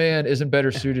sure this man isn't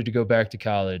better suited to go back to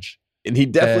college? And he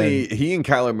and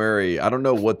Kyler Murray, I don't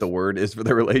know what the word is for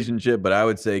their relationship, but I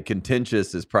would say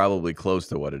contentious is probably close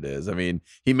to what it is. I mean,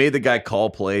 he made the guy call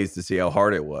plays to see how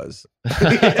hard it was.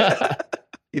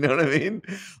 You know what I mean?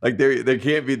 Like there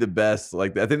can't be the best.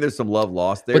 Like I think there's some love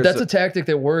lost there. But that's a tactic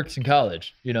that works in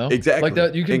college, Exactly. Like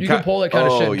that you can pull that kind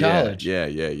of shit in college.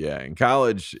 Yeah. In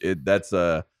college, that's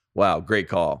a wow, great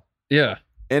call. Yeah.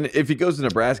 And if he goes to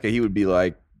Nebraska, he would be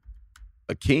like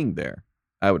a king there,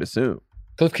 I would assume.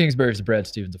 Cliff Kingsbury's the Brad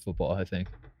Stevens of football, I think.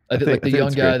 I think the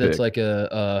young guy that's like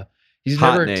he's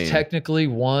Hot never name. technically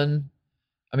won.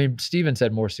 I mean, Stevens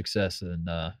had more success than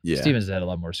Stevens had a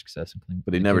lot more success in Cleveland.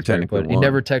 But he never technically won. He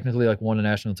never technically won a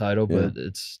national title, but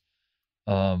it's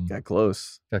got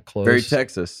close. Very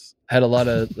Texas. Had a lot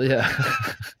of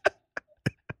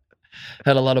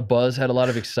had a lot of buzz, had a lot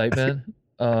of excitement.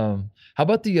 How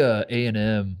about the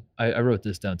A&M? I wrote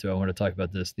this down too. I want to talk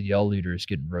about this. The Yell leaders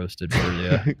getting roasted for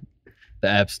the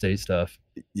App State stuff.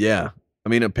 Yeah. I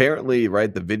mean, apparently,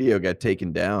 right, the video got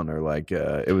taken down, or like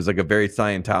it was like a very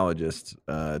Scientologist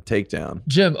takedown.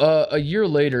 Jim, a year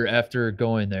later after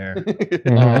going there,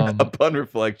 upon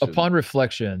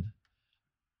reflection,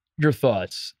 your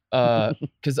thoughts?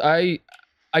 Because I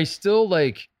still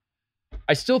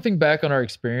think back on our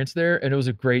experience there, and it was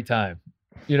a great time,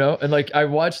 And like I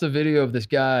watched the video of this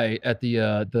guy at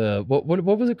the what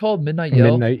was it called? Midnight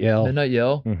Yell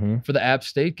for the App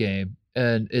State game,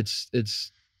 and it's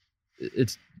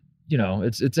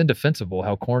indefensible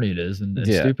how corny it is and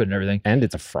stupid and everything. And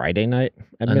it's a Friday night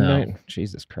at midnight.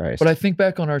 Jesus Christ. But I think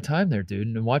back on our time there, dude,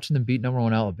 and watching them beat number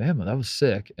 1 Alabama, that was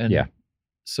sick. And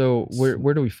so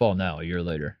where do we fall now a year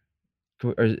later?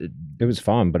 It was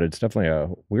fun, but it's definitely a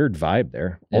weird vibe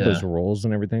there. All those rules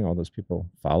and everything, all those people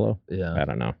follow. Yeah. I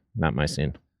don't know. Not my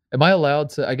scene. Am I allowed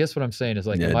to, I guess what I'm saying is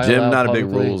like, am I Jim, allowed not a big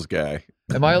publicly- rules guy.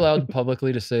 Am I allowed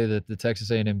publicly to say that the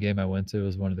Texas A&M game I went to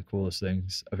was one of the coolest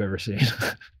things I've ever seen?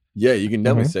 Yeah, you can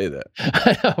definitely say that.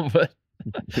 I know, but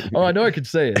I know I could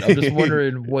say it. I'm just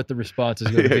wondering what the response is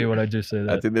going to be when I do say that.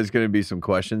 I think there's going to be some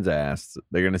questions asked.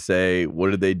 They're going to say,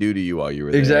 "What did they do to you while you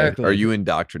were there? Exactly. Are you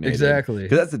indoctrinated?" Exactly.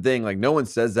 Because that's the thing. Like, no one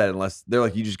says that unless they're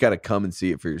like, "You just got to come and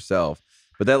see it for yourself."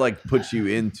 But that like puts you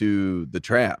into the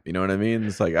trap. You know what I mean?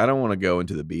 It's like, I don't want to go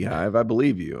into the beehive. I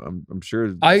believe you. I'm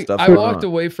sure. I walked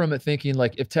away from it thinking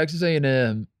like, if Texas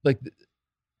A&M, like,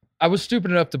 I was stupid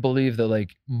enough to believe that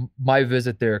like my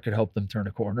visit there could help them turn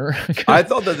a corner. I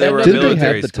thought that they were a Didn't they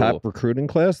military have the school. top recruiting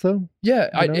class though? Yeah,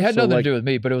 it had So, nothing like, to do with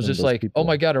me, but it was just those like, people- oh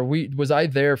my God, was I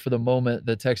there for the moment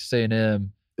that Texas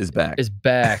A&M Is back. is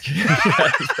back? Yeah,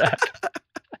 it's back.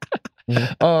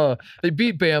 They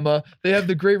beat Bama. They have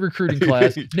the great recruiting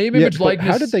class. Name, image, but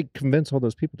likeness. how did they convince all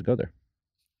those people to go there?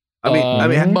 I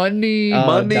mean, money,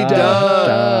 Money.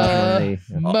 money.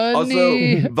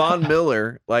 Also, Von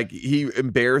Miller, like he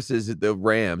embarrasses the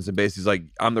Rams and basically is like,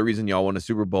 "I'm the reason y'all won a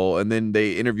Super Bowl." And then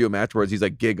they interview him afterwards. He's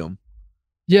like, "Gig 'em."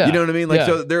 Yeah, You know what I mean? Like, yeah.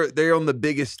 so they're on the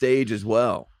biggest stage as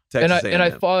well. Texas And I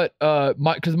A&M. thought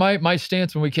because my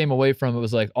stance when we came away from it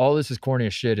was like, all this is corny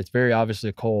as shit. It's very obviously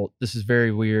a cult. This is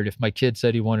very weird. If my kid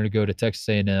said he wanted to go to Texas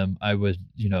A&M, I would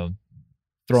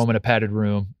throw him in a padded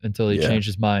room until he changed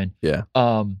his mind. Yeah.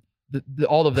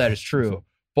 All of that is true.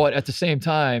 But at the same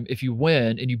time, if you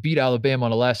win and you beat Alabama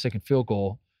on a last second field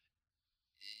goal,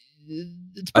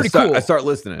 it's pretty cool. I start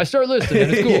listening. And it's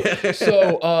cool. Yeah.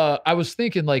 So I was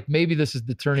thinking like maybe this is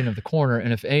the turning of the corner.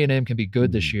 And if A&M can be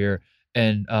good this year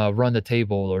and run the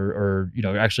table or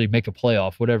actually make a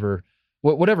playoff,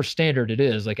 whatever standard it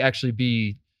is, like actually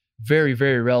be very,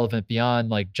 very relevant beyond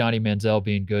like Johnny Manziel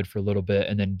being good for a little bit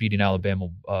and then beating Alabama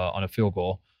on a field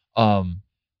goal.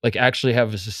 Like actually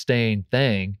have a sustained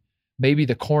thing. Maybe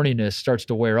the corniness starts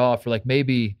to wear off, or like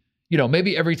maybe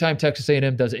every time Texas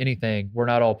A&M does anything, we're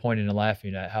not all pointing and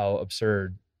laughing at how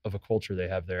absurd of a culture they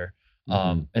have there.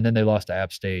 And then they lost to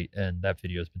App State, and that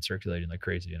video has been circulating like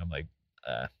crazy. And I'm like,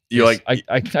 You're like,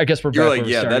 I guess we're back you're where like,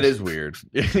 we yeah, started. that is weird.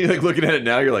 You're like looking at it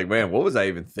now, you're like, man, what was I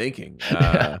even thinking?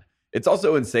 It's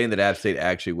also insane that App State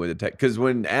actually won the Tech, because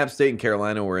when App State and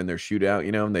Carolina were in their shootout,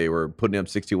 and they were putting up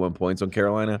 61 points on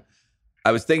Carolina,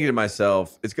 I was thinking to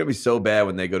myself, it's going to be so bad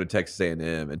when they go to Texas A&M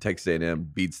and Texas A&M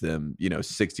beats them,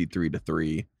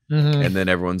 63-3. Mhm. And then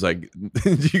everyone's like,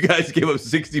 you guys gave up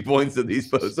 60 points to these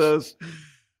bozos?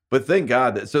 But thank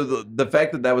God that, so the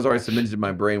fact that was already cemented in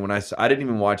my brain when I didn't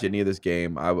even watch any of this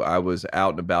game. I was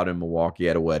out and about in Milwaukee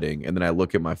at a wedding, and then I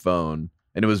look at my phone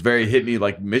and it was hit me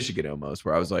like Michigan almost,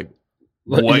 where I was like,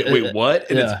 what? Wait, what?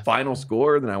 And it's final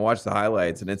score. Then I watched the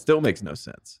highlights and it still makes no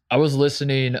sense. I was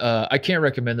listening. I can't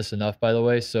recommend this enough, by the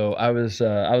way. So I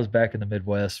was back in the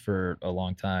Midwest for a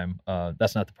long time.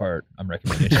 That's not the part I'm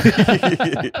recommending.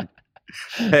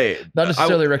 Hey, not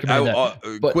necessarily recommend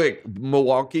that. But quick,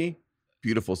 Milwaukee,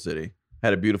 beautiful city.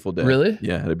 Had a beautiful day. Really?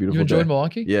 Yeah, had a beautiful You enjoyed day.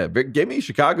 Milwaukee? Yeah, gave me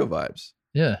Chicago vibes.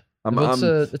 Yeah. I It's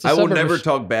a will suburb never of-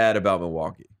 talk bad about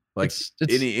Milwaukee. Like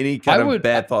It's- any kind I of would-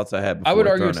 bad thoughts I had before. I would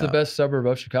argue thrown it's the out. best suburb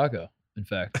of Chicago. In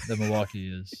fact, that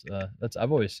Milwaukee is.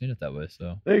 I've always seen it that way.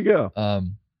 So, There you go.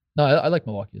 no, I like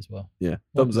Milwaukee as well. Yeah,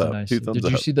 thumbs Milwaukee's up. nice. 2 thumbs Did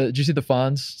up. Did you see the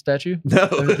Fonz statue? No,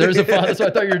 There's a Fonz. That's why I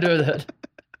thought you were doing that.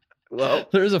 Well,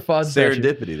 There's a Fonz statue.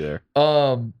 serendipity there.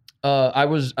 I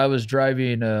was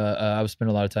driving. I was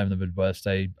spending a lot of time in the Midwest.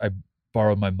 I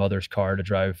borrowed my mother's car to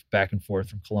drive back and forth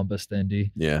from Columbus to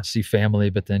Indy, Yeah, see family,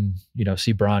 but then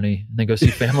see Bronny, and then go see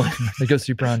family, and then go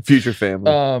see Bronny. future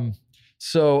family.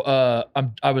 So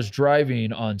I was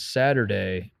driving on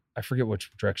Saturday. I forget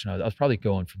which direction I was probably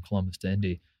going from Columbus to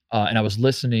Indy, and I was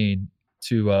listening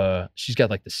to. She's got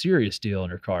like the Sirius deal in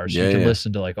her car, so you can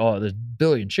listen to like there's a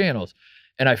billion channels.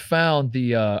 And I found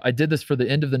I did this for the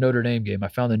end of the Notre Dame game. I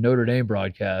found the Notre Dame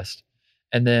broadcast,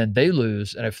 and then they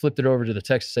lose, and I flipped it over to the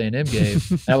Texas A&M game.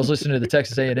 And I was listening to the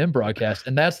Texas A&M broadcast,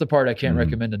 and that's the part I can't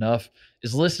recommend enough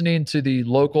is listening to the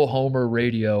local Homer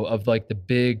radio of like the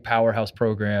big powerhouse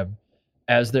program.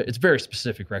 It's very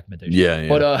specific recommendation. Yeah.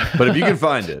 But if you can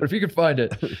find it, but if you can find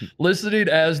it, listening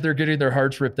as they're getting their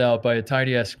hearts ripped out by a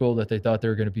tiny ass school that they thought they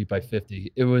were going to beat by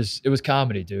 50, it was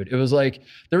comedy, dude. It was like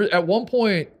there at one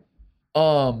point.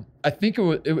 I think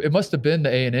it must have been the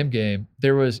A&M game.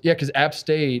 There was because App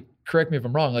State. Correct me if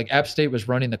I'm wrong. Like App State was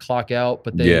running the clock out,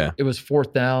 but it was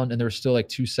 4th down and there was still like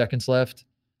 2 seconds left.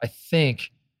 I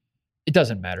think it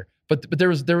doesn't matter. But there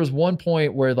was one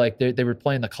point where like they were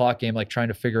playing the clock game, like trying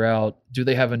to figure out do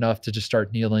they have enough to just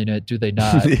start kneeling it? Do they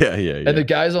not? yeah. And the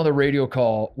guys on the radio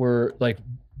call were like.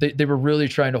 They were really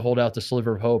trying to hold out the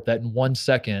sliver of hope that in 1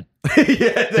 second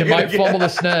they might fumble the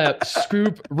snap,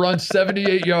 scoop, run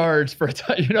 78 yards for a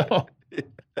time, They're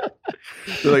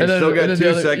like, still got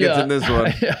 2 seconds in this one.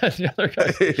 The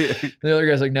other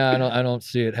guy's like, nah, I don't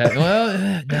see it happen.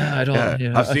 Well, nah, I don't.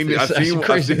 Yeah.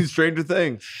 I've seen Stranger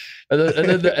Things.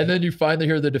 And then you finally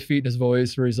hear the defeat in his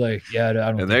voice where he's like, yeah, I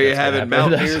don't. And there you have it,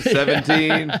 Mountaineers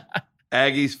 17,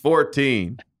 Aggies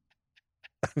 14.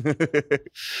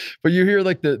 But you hear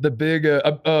like the big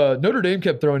Notre Dame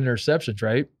kept throwing interceptions,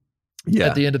 right? Yeah.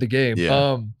 At the end of the game.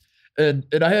 Yeah. And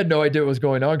I had no idea what was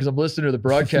going on because I'm listening to the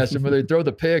broadcast, and when they throw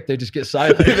the pick, they just get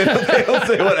silent. they don't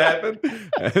say what happened.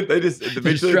 They just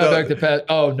drop back the pass.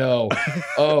 Oh no!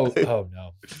 Oh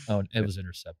no! Oh, it was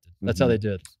intercepted. That's how they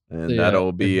did. And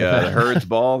that'll be Hurd's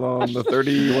ball on the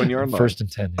 31-yard line. 1st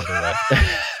and 10 the other way.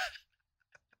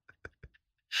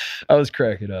 I was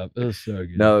cracking up. It was so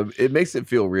good. No, it makes it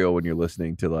feel real when you're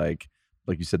listening to like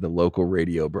you said, the local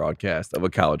radio broadcast of a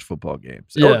college football game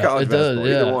or college basketball.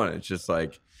 Either one. It's just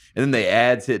like, and then the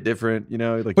ads hit different,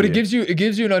 like. But it gives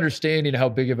you an understanding of how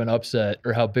big of an upset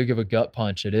or how big of a gut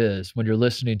punch it is when you're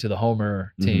listening to the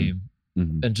Homer team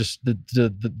and just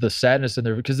the sadness in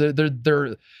there because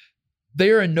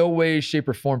they are in no way, shape,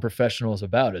 or form professionals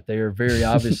about it. They are very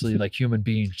obviously like human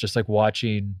beings, just like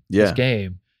watching this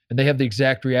game. And they have the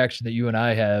exact reaction that you and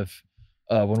I have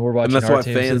when we're watching. And that's our why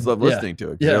teams. fans love listening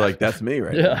to it. They're like, "That's me,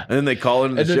 right?" now. And then they call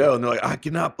into the show, and they're like, "I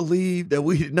cannot believe that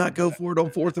we did not go for it on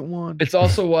 4th and 1." It's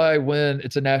also why when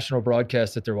it's a national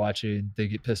broadcast that they're watching, they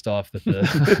get pissed off that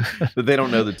that they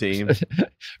don't know the team,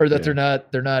 or that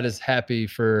they're not as happy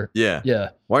for. Yeah.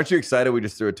 Why aren't you excited? We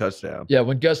just threw a touchdown. Yeah,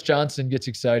 when Gus Johnson gets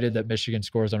excited that Michigan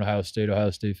scores on Ohio State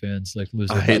fans like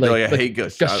lose. I hate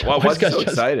Gus Johnson. Why is he so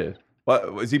excited?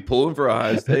 What was he pulling for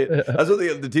Ohio State? That's what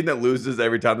the team that loses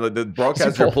every time. The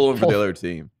broadcasters are pulling for the other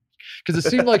team. Because it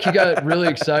seemed like he got really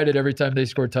excited every time they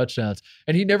scored touchdowns,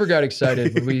 and he never got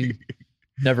excited when we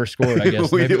never scored. I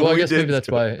guess. Maybe that's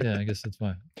why. Yeah, I guess that's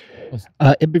why.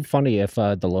 It'd be funny if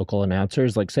the local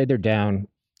announcers, like, say they're down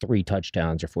 3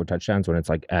 touchdowns or 4 touchdowns when it's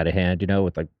like out of hand,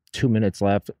 with like 2 minutes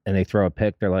left, and they throw a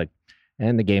pick. They're like,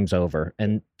 and the game's over,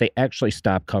 and they actually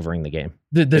stop covering the game.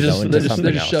 They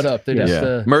just shut up. They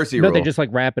just mercy rule. They just like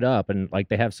wrap it up, and like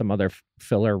they have some other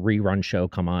filler rerun show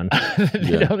come on.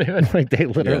 They don't even like they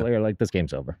literally are like, this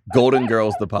game's over. Golden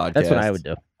Girls, the podcast. That's what I would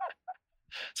do.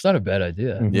 It's not a bad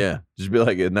idea. Mm-hmm. Yeah, just be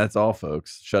like, and that's all,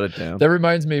 folks. Shut it down. That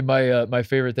reminds me, my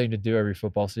favorite thing to do every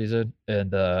football season,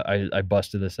 and I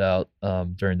busted this out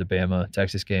during the Bama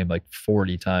Texas game like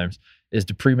 40 times, is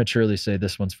to prematurely say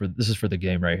this is for the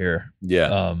game right here.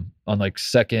 Yeah. On like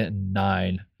 2nd and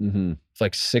 9, it's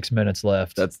like 6 minutes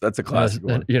left. That's a classic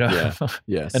one. Yeah.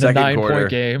 And a 9-point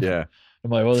game. Yeah.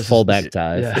 I'm like, well, this fullback is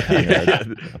ties. Yeah.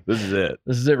 This is it.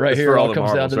 This is it right here. All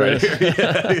comes down to this.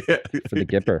 For the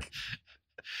Gipper.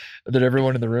 That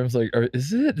everyone in the room's like,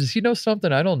 does he know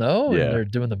something I don't know? Yeah. And they're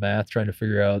doing the math, trying to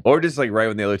figure out. Or just like right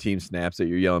when the other team snaps it,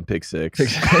 you're yelling pick 6.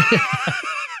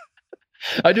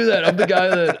 I do that. I'm the guy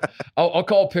that I'll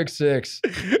call pick 6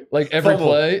 like every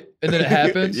play, and then it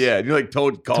happens. Yeah, and you're like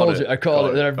told you. I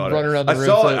called it. Then I run around the room.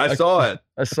 I saw it.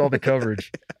 I saw the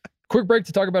coverage. Quick break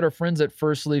to talk about our friends at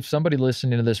First Leaf. Somebody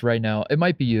listening to this right now. It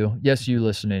might be you. Yes, you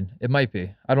listening. It might be.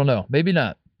 I don't know. Maybe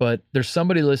not. But there's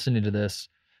somebody listening to this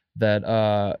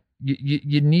that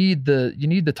you need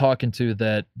the talking to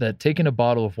that taking a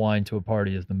bottle of wine to a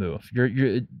party is the move.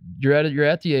 You're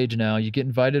at the age now. You get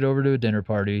invited over to a dinner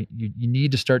party. You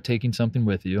need to start taking something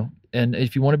with you. And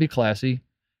if you want to be classy,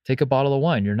 take a bottle of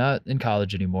wine. You're not in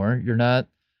college anymore. You're not.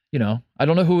 I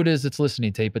don't know who it is that's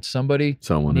listening, Tate, but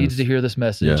someone needs to hear this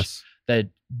message. Yes. That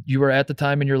you are at the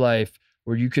time in your life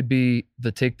where you could be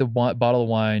the take the bottle of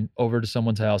wine over to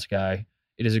someone's house guy.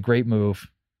 It is a great move.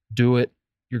 Do it.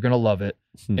 You're going to love it.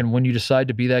 And when you decide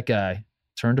to be that guy,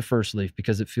 turn to First Leaf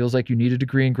because it feels like you need a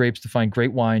degree in grapes to find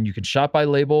great wine. You can shop by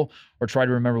label or try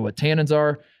to remember what tannins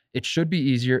are. It should be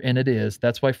easier, and it is.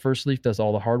 That's why First Leaf does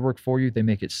all the hard work for you. They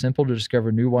make it simple to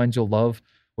discover new wines you'll love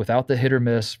without the hit or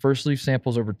miss. First Leaf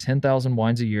samples over 10,000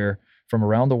 wines a year from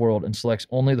around the world and selects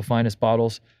only the finest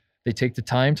bottles. They take the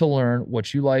time to learn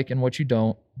what you like and what you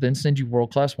don't, then send you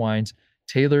world-class wines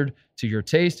tailored to your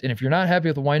taste. And if you're not happy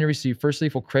with the wine you receive, First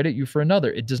Leaf will credit you for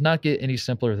another. It does not get any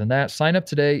simpler than that. Sign up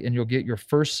today and you'll get your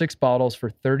first 6 bottles for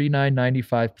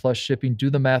 $39.95 plus shipping. Do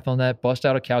the math on that. Bust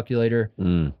out a calculator.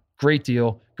 Great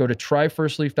deal. Go to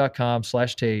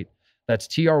tryfirstleaf.com/Tate. That's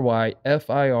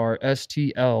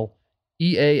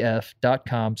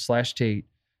tryfirstleaf.com/Tate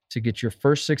to get your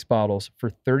first 6 bottles for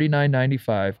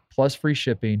 $39.95 plus free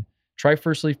shipping.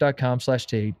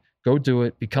 Tryfirstleaf.com/Tate. Go do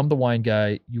it. Become the wine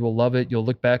guy. You will love it. You'll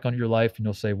look back on your life and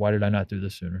you'll say, why did I not do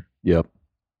this sooner? Yep.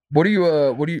 Were you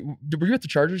at the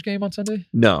Chargers game on Sunday?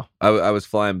 No, I was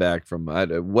flying back I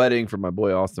had a wedding for my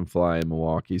boy Austin Fly in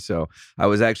Milwaukee. So I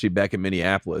was actually back in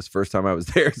Minneapolis. First time I was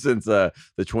there since the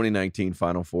 2019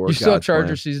 Final Four. You still have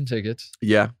Chargers season tickets?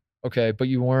 Yeah. Okay, but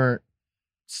you weren't.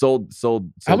 Sold.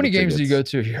 How many games do you go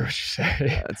to a year, would you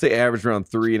say? I'd say average around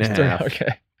 3.5.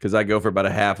 Okay. Because I go for about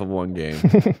a half of one game.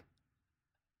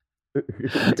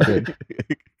 That's good.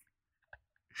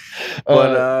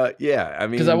 But yeah, I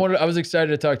mean, because I was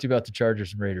excited to talk to you about the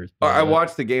Chargers and Raiders. I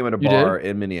watched the game at a bar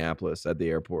in Minneapolis at the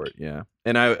airport. Yeah,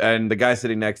 and the guy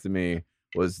sitting next to me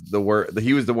was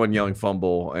he was the one yelling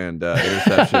fumble and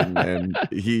interception, and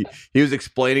he was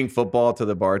explaining football to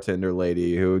the bartender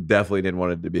lady who definitely didn't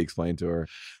want it to be explained to her.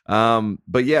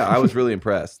 But yeah, I was really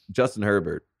impressed. Justin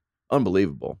Herbert,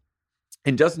 unbelievable.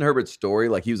 And Justin Herbert's story,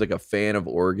 like he was like a fan of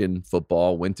Oregon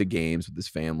football, went to games with his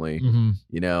family, and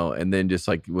then just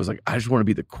like was like, I just want to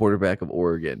be the quarterback of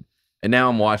Oregon. And now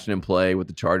I'm watching him play with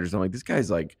the Chargers. I'm like, this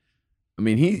guy's like, I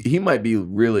mean, he might be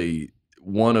really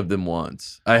one of them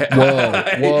once.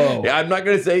 Whoa. I'm not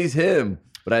going to say he's him,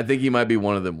 but I think he might be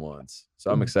one of them once. So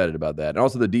I'm excited about that. And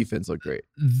also the defense looked great.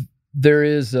 There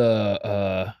is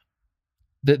there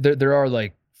are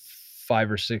like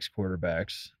 5 or 6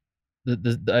 quarterbacks.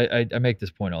 I make this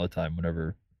point all the time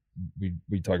whenever we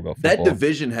talk about football. That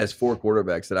division has 4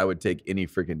 quarterbacks that I would take any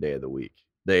freaking day of the week.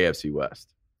 The AFC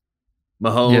West.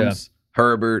 Mahomes,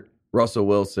 Herbert, Russell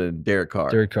Wilson, Derek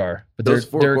Carr. But Derek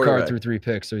Carr threw 3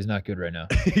 picks, so he's not good right now.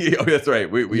 Oh, that's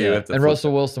right. We have to. And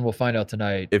Russell Wilson, we'll find out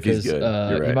tonight if he's good.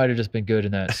 Right. He might have just been good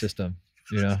in that system.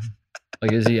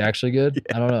 Like, is he actually good?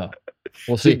 Yeah. I don't know.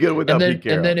 We'll see. Good without Pete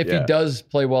Carroll. And then if he does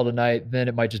play well tonight, then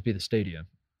it might just be the stadium.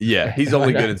 Yeah, he's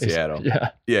only good in Seattle.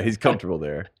 Yeah, he's comfortable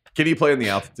there. Can he play in the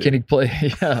altitude? Can he play?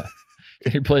 Yeah.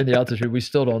 Can he play in the altitude? We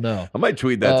still don't know. I might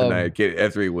tweet that tonight.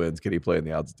 After he wins, can he play in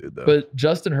the altitude, though? But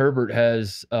Justin Herbert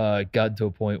has gotten to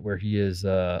a point where he is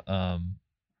he's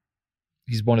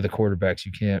one of the quarterbacks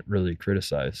you can't really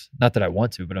criticize. Not that I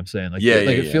want to, but I'm saying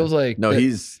it feels like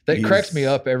that cracks me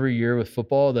up every year with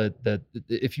football that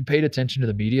if you paid attention to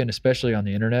the media, and especially on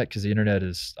the internet, because the internet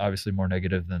is obviously more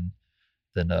negative than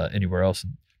anywhere else.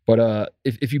 But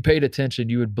if you paid attention,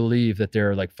 you would believe that there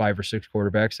are like 5 or 6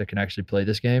 quarterbacks that can actually play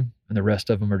this game, and the rest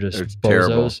of them are just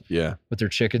bozos with their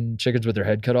chickens with their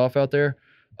head cut off out there.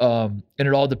 And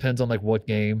it all depends on like what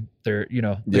game they're,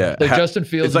 Justin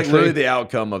Fields. It's like literally the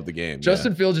outcome of the game.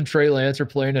 Justin Fields and Trey Lance are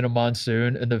playing in a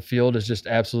monsoon, and the field is just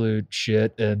absolute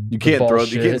shit. And you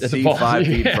can't see 5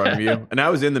 feet in front of you. And I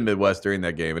was in the Midwest during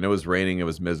that game, and it was raining. It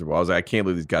was miserable. I was like, I can't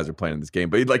believe these guys are playing in this game.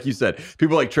 But like you said,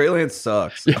 people are like, Trey Lance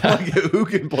sucks. Yeah. Like, who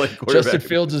can play quarterback? Justin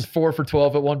Fields is 4 for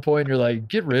 12 at one point, and you're like,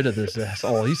 get rid of this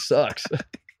asshole. He sucks.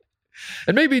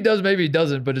 And maybe he does, maybe he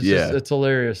doesn't. But it's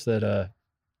hilarious that.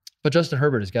 But Justin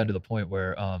Herbert has gotten to the point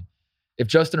where if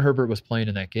Justin Herbert was playing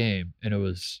in that game and it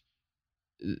was,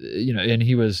 and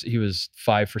he was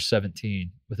 5 for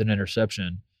 17 with an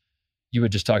interception, you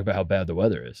would just talk about how bad the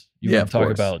weather is. You wouldn't talk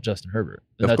about Justin Herbert.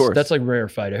 And that's like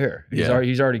rarefied air.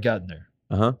 He's already gotten there.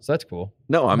 So that's cool.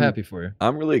 No, I'm happy for you.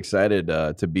 I'm really excited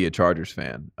to be a Chargers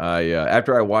fan.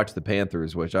 After I watched the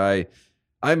Panthers, which I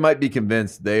I might be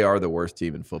convinced they are the worst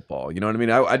team in football. You know what I mean?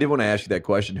 I did want to ask you that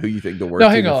question. Who you think the worst No,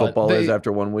 team hang in on. football is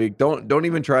after 1 week? Don't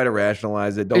even try to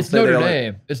rationalize it. Don't It's say Notre they're like-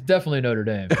 Dame. It's definitely Notre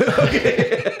Dame.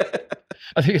 Okay.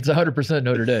 I think it's 100%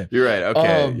 Notre Dame. You're right.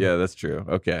 Okay. Um, Yeah, that's true.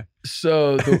 Okay.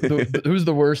 So who's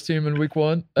the worst team in week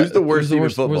one? Who's the worst team in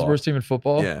Who's the football? worst team in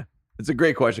football? Yeah. It's a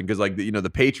great question because, like, the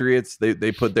Patriots,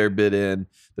 they put their bid in.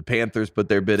 The Panthers put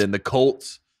their bid in. The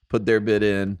Colts put their bid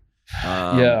in.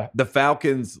 Yeah. The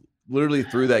Falcons literally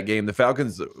threw that game. The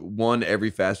Falcons won every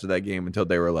facet of that game until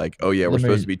they were like, oh, yeah, we're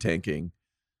supposed to be tanking.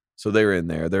 So they were in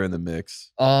there. They're in the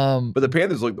mix. But the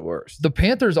Panthers look the worst. The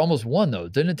Panthers almost won though.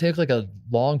 Didn't it take like a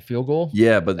long field goal?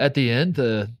 Yeah, but At the end,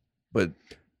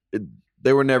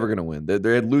 they were never going to win.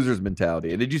 They had losers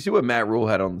mentality. And did you see what Matt Rule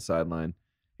had on the sideline?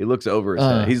 He looks over his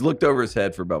head. He's looked over his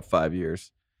head for about 5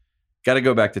 years. Got to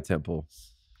go back to Temple.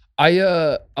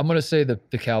 I'm gonna say the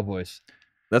Cowboys.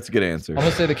 That's a good answer. I'm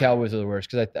gonna say the Cowboys are the worst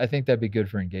because I think that'd be good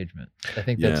for engagement. I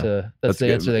think that's the good.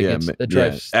 answer that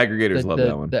drives Aggregators love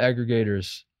that one. The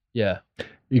aggregators, yeah.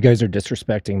 You guys are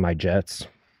disrespecting my Jets.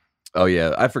 Oh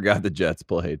yeah, I forgot the Jets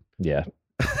played. Yeah.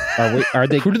 Are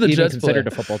they Who do the even Jets considered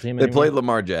play? a football team They anymore? played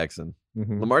Lamar Jackson.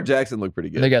 Mhm. Lamar Jackson looked pretty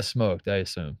good. They got smoked, I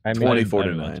assume. I mean,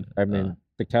 24-9. I mean,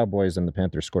 the Cowboys and the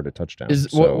Panthers scored a touchdown. Is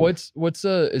so-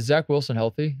 is Zach Wilson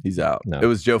healthy? He's out. No. It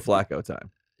was Joe Flacco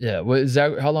time. Yeah.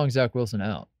 How long is Zach Wilson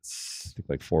out? I think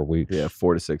like 4 weeks. Yeah,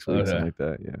 4 to 6 weeks, Okay. something like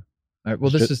that. Yeah. All right.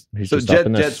 Well, He's this just- is he's So just up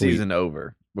in the Jet suite. season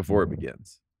over before it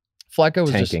begins. Flacco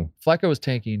was Tanking. Flacco was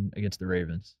tanking against the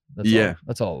Ravens. That's Yeah. all,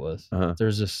 that's all it was. Uh-huh.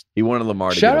 There's just He wanted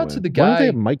Lamar to shout get a out to win. the Why don't they guy.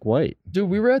 have Mike White? Dude,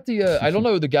 we were at the I don't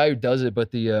know the guy who does it,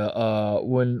 but the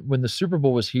when the Super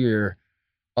Bowl was here,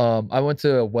 I went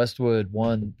to a Westwood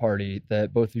One party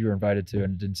that both of you were invited to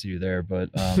and didn't see you there, but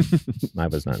I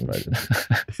was not invited.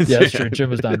 yeah, that's true. Jim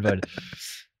was not invited.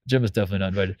 Jim was definitely not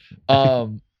invited.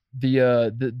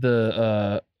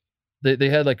 They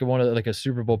had like a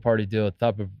Super Bowl party deal at the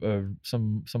top of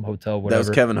some hotel, whatever. That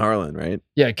was Kevin Harlan, right?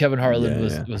 Yeah, Kevin Harlan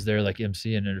Yeah, was there like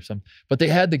emceeing it or something. But they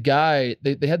had the guy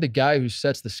they had the guy who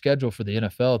sets the schedule for the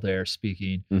NFL there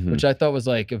speaking, Mhm. which I thought was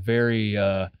like a very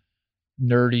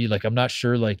nerdy. Like I'm not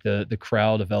sure like the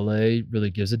crowd of LA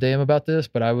really gives a damn about this,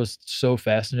 but I was so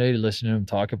fascinated listening to him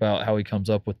talk about how he comes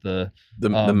up with the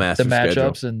master matchups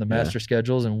schedule. and the master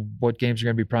schedules and what games are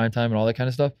going to be prime time and all that kind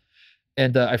of stuff.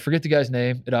 And I forget the guy's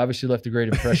name. It obviously left a great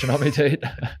impression on me, Tate.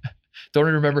 Don't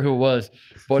even remember who it was.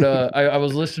 But I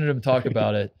was listening to him talk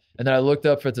about it. And then I looked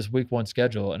up at this week one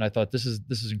schedule and I thought this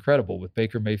is incredible with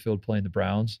Baker Mayfield playing the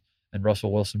Browns and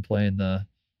Russell Wilson playing the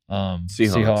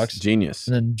Seahawks. Genius.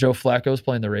 And then Joe Flacco's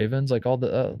playing the Ravens. Like all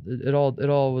the it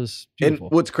all was beautiful.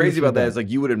 And what's crazy Beautiful about that game. is like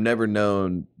you would have never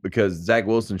known because Zach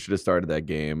Wilson should have started that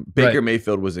game. Baker Right.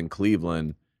 Mayfield was in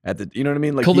Cleveland at the, you know what I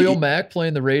mean? Like Khalil Mack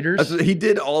playing the Raiders. he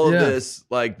did all of Yeah. this.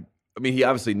 Like, I mean, he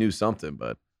obviously knew something,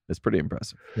 but it's pretty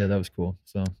impressive. Yeah, that was cool.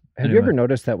 So Have you ever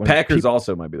noticed that when Packers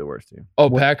also might be the worst team.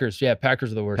 Packers. Yeah,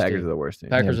 Packers are the worst. Packers team. are the worst team.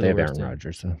 Packers they are the have worst Aaron team.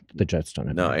 Rodgers, so the Jets don't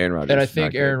have No, him. Aaron Rodgers. And I is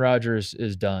think not Aaron good. Rodgers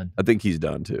is done. I think he's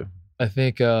done too. I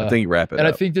think I think he wrap it and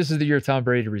up. I think this is the year Tom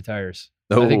Brady retires.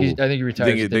 Oh. I think he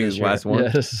retires. Think at the end his of this last year. one? Yeah,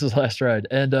 this is his last ride.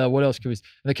 And what else can we? And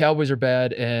the Cowboys are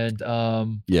bad, and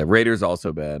Yeah, Raiders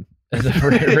also bad.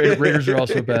 the Raiders are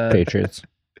also bad. Patriots.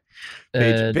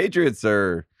 And Patriots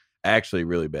are actually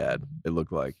really bad. It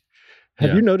looked like.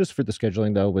 Have Yeah. you noticed for the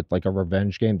scheduling though, with like a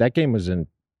revenge game? That game was in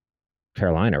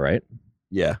Carolina, right?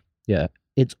 Yeah.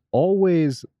 It's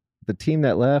always the team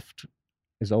that left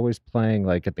is always playing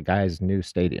like at the guy's new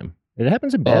stadium. It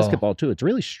happens in basketball too. It's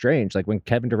really strange. Like when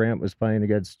Kevin Durant was playing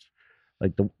against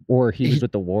like he was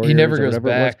with the Warriors. he never or goes whatever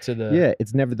it was. back to the. Yeah,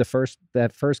 it's never the first But game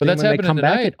that's when they happening come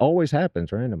back. tonight. It always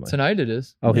happens randomly. Tonight it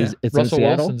is. Oh, Yeah. it's Russell in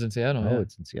Seattle. Wilson's in Seattle. Oh, yeah.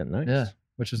 it's in Seattle. Nice. Yeah,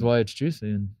 which is why it's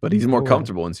juicy. And But he's more cool.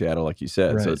 comfortable in Seattle, like you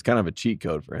said. Right. So it's kind of a cheat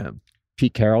code for him.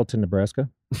 Pete Carroll to Nebraska.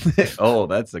 Oh,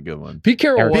 that's a good one. Pete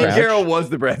Carroll Eric was. Pete Crouch. Carroll was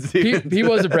the Brad Stevens. He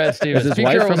was a Brad Stevens. his Pete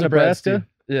wife Carroll from was a Brad Nebraska? Stevens.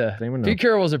 Yeah. Does anyone know? Pete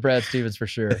Carroll was a Brad Stevens for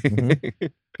sure.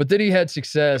 Mhm. But then he had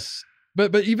success.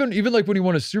 But even like when he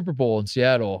won a Super Bowl in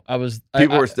Seattle,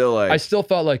 People were still like, I still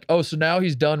thought like, oh, so now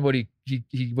he's done what he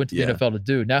went to the Yeah. NFL to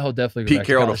do. Now he'll definitely go Pete back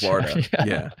Carroll to college. Florida.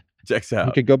 Yeah. Checks We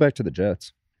out. could go back to the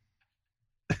Jets.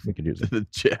 We could use it. The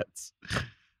Jets.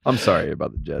 I'm sorry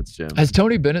about the Jets, Jim. Has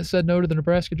Tony Bennett said no to the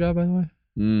Nebraska job? By the way,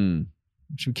 Mm,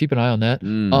 should we keep an eye on that?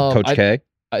 mm. Coach K.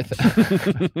 I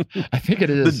think it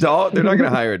The is. dog, they're not going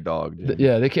to hire a dog. Jim.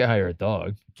 Yeah, they can't hire a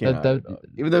dog. Can't that- hire a dog.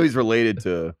 Even though he's related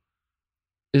to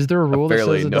Is there a rule a that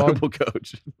fairly says a dog? notable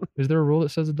coach. Is there a rule that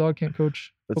says a dog can't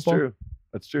coach That's football? true.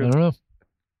 That's I true. don't know.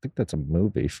 I think that's a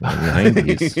movie from the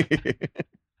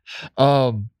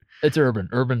 90s. It's Urban.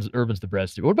 Urban's the Brad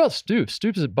Stevens. What about Stoops?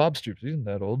 Stoops is Bob Stoops. He isn't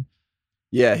that old.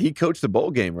 Yeah, he coached the bowl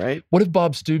game, right? What if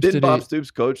Bob Stoops Didn't did Bob it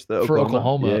Stoops coach the for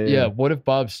Oklahoma? Oklahoma? Yeah. What if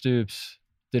Bob Stoops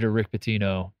did a Rick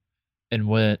Pitino and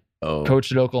went Oh,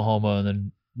 coached at Oklahoma and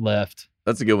then left?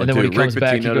 that's a good one And then too. when he comes Rick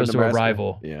back, he Pitino goes to a Nebraska.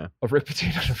 rival. Yeah, Of Rick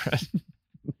Pitino, Nebraska.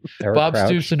 Eric Bob Crouch.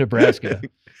 Stoops in Nebraska.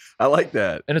 I like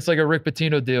that. And it's like a Rick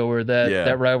Pitino deal where Yeah.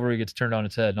 that rivalry gets turned on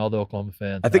its head and all the Oklahoma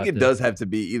fans. I think have it to- does have to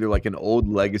be either like an old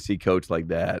legacy coach like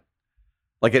that,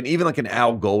 like even like an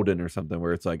Al Golden or something,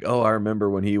 where it's like, oh, I remember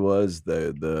when he was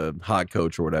the hot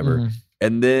coach or whatever, Mhm.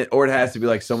 and then or it has to be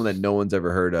like someone that no one's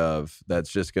ever heard of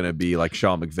that's just gonna be like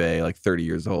Sean McVay, like 30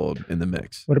 years old in the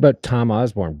mix. What about Tom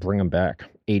Osborne? Bring him back.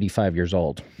 85 years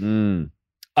old. Mm.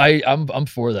 I'm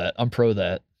for that. I'm pro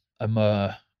that. I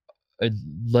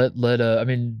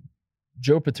mean,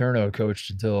 Joe Paterno coached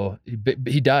until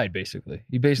he died. Basically,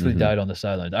 he basically Mhm. died on the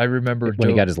sidelines. I remember When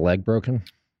he Joe- got his leg broken.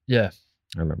 yeah.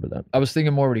 I remember that. I was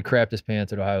thinking more when he crapped his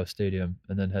pants at Ohio Stadium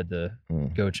and then had to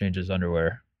Mm. go change his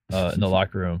underwear in the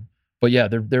locker room. But yeah,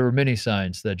 there were many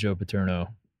signs that Joe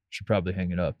Paterno should probably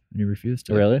hang it up, and he refused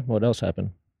to. Really? What else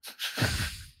happened?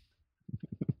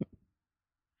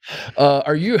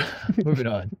 Are you moving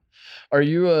on? Are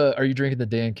you drinking the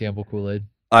Dan Campbell Kool-Aid?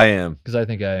 I am. Because I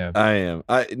think I am. I am.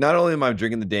 I not only am I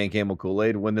drinking the Dan Campbell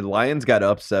Kool-Aid, when the Lions got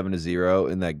up 7-0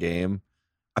 in that game,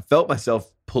 I felt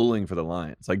myself pulling for the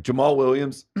Lions. Like Jamal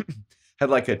Williams had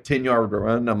like a 10-yard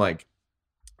run. I'm like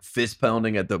fist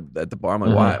pounding at the bar. I'm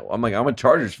like, why? I'm like, I'm a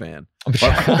Chargers fan.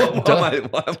 Why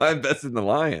am I invested in the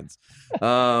Lions?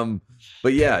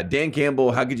 But yeah, Dan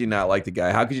Campbell, how could you not like the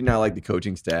guy? How could you not like the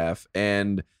coaching staff?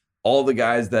 And all the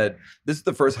guys that this is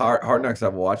the first Hard Knocks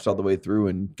I've watched all the way through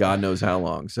in God knows how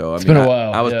long. So It's been a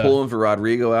while, I was yeah. pulling for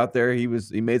Rodrigo out there. He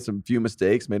made some few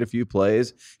mistakes, made a few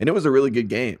plays, and it was a really good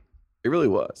game. It really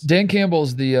was. Dan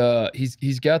Campbell's the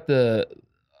he's got the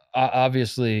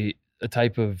obviously a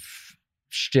type of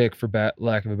shtick, for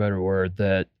lack of a better word,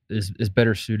 that is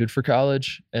better suited for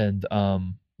college, and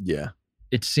Yeah.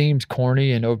 it seems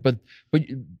corny and but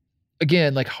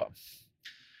again, like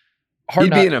He'd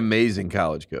be an amazing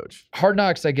college coach. Hard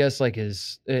Knocks, I guess, like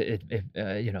is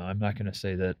you know, I'm not going to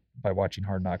say that by watching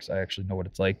Hard Knocks I actually know what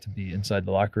it's like to be inside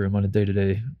the locker room on a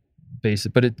day-to-day basis,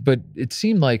 but it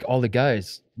seemed like all the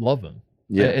guys love him.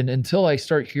 Yeah. And until I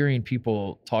start hearing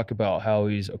people talk about how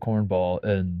he's a cornball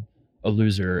and a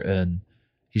loser and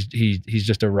he's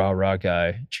just a rah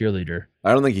guy, cheerleader.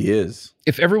 I don't think he is.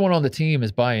 If everyone on the team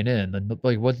is buying in, then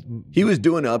like what He was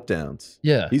doing up downs.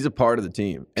 Yeah. He's a part of the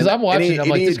team. 'Cause I'm watching, I'm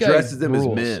like, he this guy addresses them as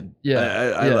rules. men. Yeah,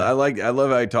 I love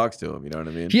how he talks to him. You know what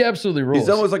I mean? He absolutely rules. He's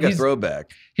almost like a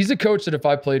throwback. He's a coach that if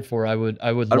I played for, I would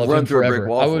I'd love run him through a forever. brick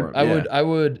wall for him, I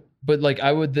would, but like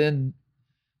I would then,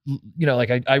 you know,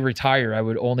 like I retire, I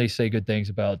would only say good things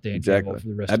about Dan Exactly. Campbell for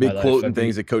the rest I'd of be my life. quoting I'd be-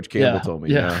 things that Coach Campbell Yeah, told me.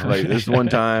 yeah. You know? Like this one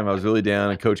time I was really down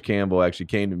and Coach Campbell actually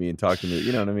came to me and talked to me.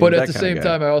 You know what I mean? But That at the kinda same guy.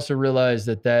 time, I also realized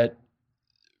that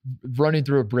running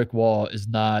through a brick wall is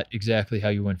not exactly how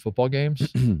you win football games.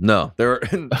 no,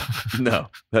 no,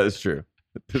 that is true.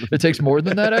 It takes more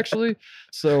than that, actually.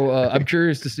 So I'm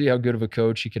curious to see how good of a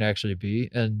coach he can actually be.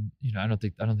 And you know, I don't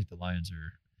think the Lions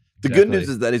are The good news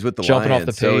is that he's with the jumping Lions, off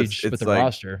the so page it's with the like,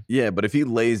 roster. Yeah, but if he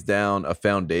lays down a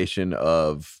foundation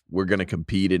of we're going to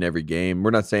compete in every game,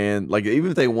 we're not saying like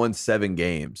even if they won 7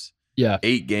 games, Yeah.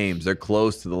 8 games, they're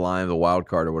close to the line of the wild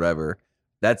card or whatever.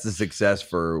 That's a success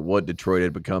for what Detroit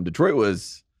had become. Detroit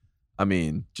was, I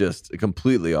mean, just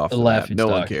completely off A the map. laughing No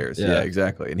one stock. cares. Yeah. Yeah,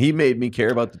 exactly. And he made me care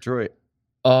about Detroit.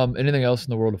 Anything else in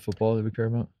the world of football that we care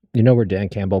about? You know where Dan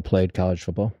Campbell played college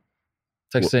football?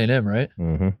 Texas A&M, right?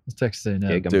 Mm-hmm. It's Texas A&M.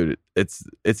 Gig 'em. Dude,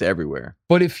 it's everywhere.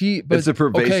 But if he, but It's a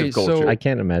pervasive okay, culture. So, I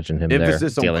can't imagine him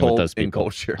Emphasis there on dealing with cult those and people.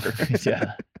 culture.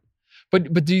 yeah.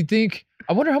 But do you think?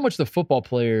 I wonder how much the football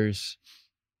players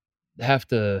have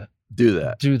to Do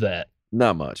that. do that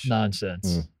Not much.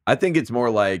 nonsense. Mm. I think it's more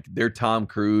like they're Tom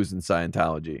Cruise and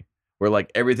Scientology, where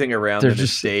like everything around They're them is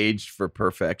just- staged for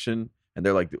perfection. And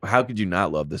they're like, how could you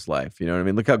not love this life? You know what I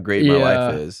mean? Look how great my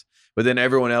life Yeah. is. But then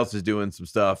everyone else is doing some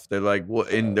stuff. They're like, what?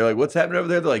 And they're like, what's happening over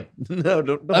there? They're like, no,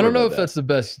 don't I don't know worry if about that's the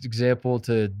best example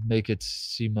to make it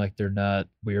seem like they're not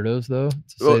weirdos, though. To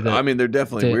that. Well, say that I mean, they're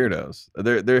definitely they- weirdos.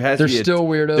 There has they're to be still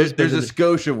weirdos. there's but a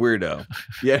skosh of weirdo.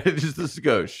 Yeah, just a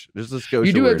skosh. Just a skosh.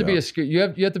 you do of have to be weirdo.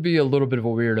 you have to be a little bit of a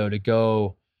weirdo to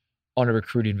go on a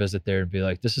recruiting visit there and be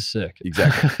like, this is sick.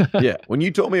 Exactly. Yeah. When you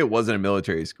told me it wasn't a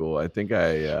military school, I think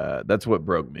that's what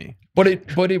broke me. But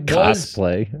it was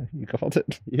Cosplay, you called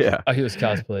it. Yeah. He was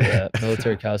cosplay, yeah,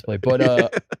 military cosplay. But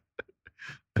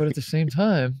but at the same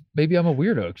time, maybe I'm a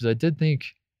weirdo because I did think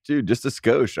Dude, just a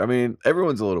skosh. I mean,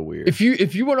 everyone's a little weird. If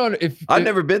you went on, I've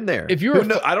never been there. if you were,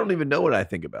 I don't even know what I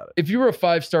think about it. if you were a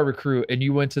 5-star recruit and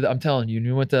you went to I'm telling you, and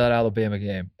you went to that Alabama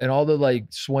game and all the like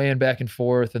swaying back and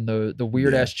forth and the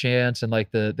weird ass chants and like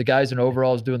the guys in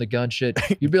overalls doing the gun shit,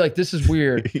 you'd be like, this is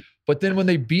weird. But then when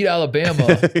they beat Alabama,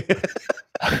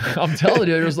 I'm telling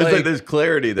you, It's like there's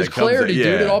clarity. There's clarity,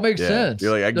 dude. It all makes yeah. sense.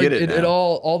 You're like, I get it. It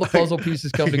all the puzzle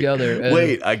pieces come together. And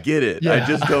Wait, I get it. Yeah. I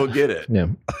just don't get it. Yeah.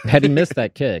 Had he missed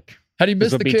that kick, had he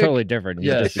missed this would the be kick? totally different. You'd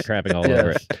Yes. just be crapping all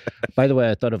over it. By the way,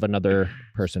 I thought of another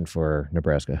person for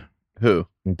Nebraska. Who?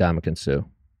 Ndamukong Suh.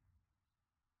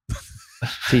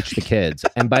 Teach the kids.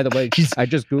 And by the way, I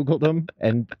just Googled him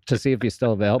and to see if he's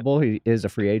still available. He is a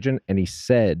free agent. And he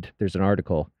said, there's an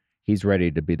article, he's ready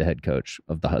to be the head coach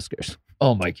of the Huskers.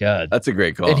 Oh my god. That's a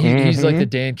great call. And he's like the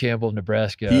Dan Campbell of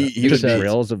Nebraska. He Just would be-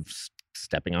 drills of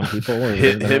stepping on people. Or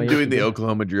him doing the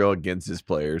Oklahoma drill against his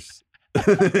players.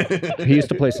 He used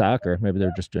to play soccer. Maybe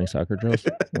they're just doing soccer drills.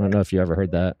 I don't know if you ever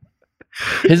heard that.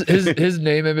 His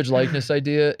name, image, likeness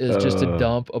idea is just to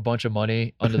dump a bunch of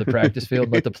money onto the practice field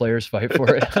and let the players fight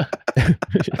for it.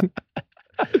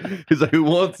 He's like, who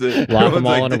wants it? Lock them Everyone's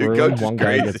all like, in a "Dude, room. coach is One guy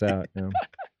crazy." gets out. Yeah.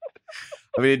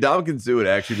 I mean, Ndamukong Suh would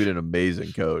actually be an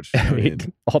amazing coach. I mean,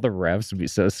 All the refs would be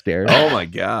so scared. oh my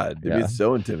God. They'd Yeah. be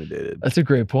so intimidated. That's a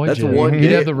great point. That's Jim. one He'd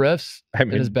day- have the refs I in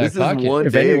mean, his back This is pocket. one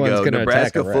If day anyone's ago. gonna attack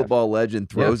Nebraska a ref. football legend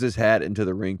throws his hat into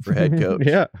the ring for head coach.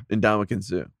 Yeah. Ndamukong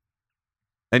Suh.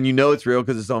 And you know it's real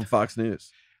because it's on Fox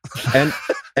News.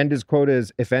 And his quote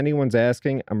is, if anyone's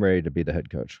asking, I'm ready to be the head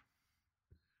coach.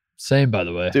 Same, by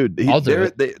the way. Dude, I'll do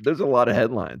it. there's a lot of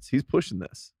headlines. He's pushing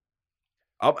this.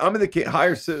 I'm in the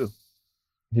hire Sue.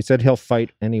 He said he'll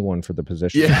fight anyone for the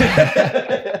position.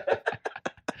 Yeah.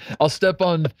 I'll step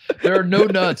on. There are no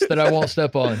nuts that I won't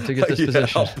step on to get this Yeah,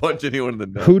 position. I'll punch anyone in the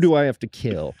nuts. Who do I have to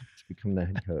kill to become the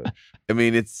head coach? I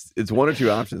mean, it's one or two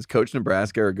options: coach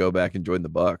Nebraska or go back and join the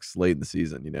Bucks late in the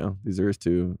season. You know, these are his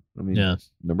two. I mean, Yeah.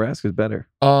 Nebraska's better.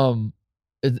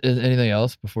 Is anything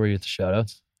else before you get to shout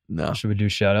outs? No, Should we do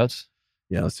shout outs?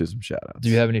 yeah, let's do some shout outs. Do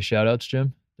you have any shout outs,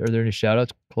 Jim? Are there any shout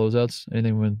outs, closeouts?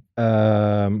 Anything when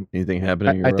anything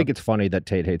happening? I think it's funny that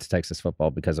Tate hates Texas football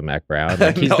because of Mac Brown.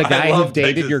 Like, he's No, the I guy who love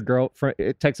dated Texas. your girlfriend.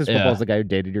 Texas Yeah. football is the guy who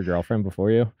dated your girlfriend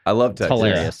before you. I love Texas.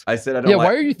 hilarious. I said I don't. yeah, like,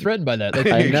 why are you threatened by that? Like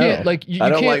I you know. can't like you I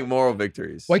don't can't like moral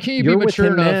victories. why can't you You're be with mature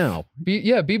him enough? now.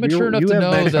 Be mature enough You to have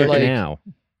know Mac that Brown like now.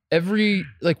 every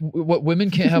like what women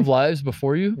can't have lives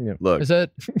before you? Yeah. Look, Is that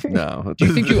no. do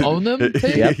you think you own them?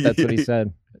 Tate? Yep, that's what he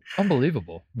said.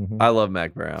 Unbelievable. Mhm. I love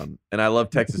Mac Brown, and I love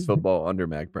Texas football under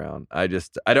Mac Brown. I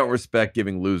don't respect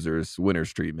giving losers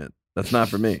winners treatment. That's not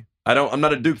for me. I'm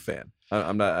not a Duke fan.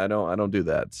 I don't do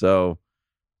that. So,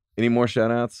 any more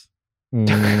shout outs?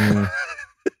 Mm.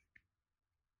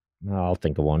 I'll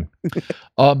think of one.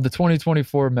 The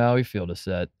 2024 Maui field is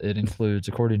set. It includes,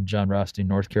 according to John Rothstein,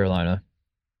 North Carolina,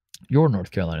 your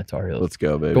North Carolina Tar Heels. Let's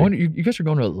go, baby. You guys are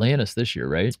going to Atlantis this year,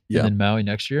 right? Yeah. And then Maui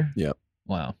next year? Yep.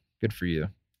 Wow. Good for you.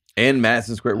 And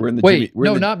Madison Square. We're in the Wait, we're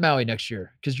in the not Maui next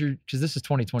year because this is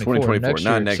 2024. 2024, next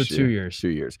not year, next so year. 2 years. 2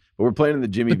 years. But we're playing in the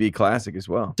Jimmy V Classic as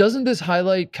well. Doesn't this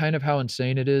highlight kind of how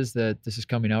insane it is that this is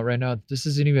coming out right now? This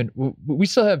isn't even. We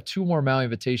still have 2 more Maui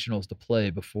Invitationals to play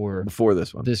before Before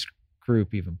this one. this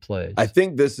group even plays. I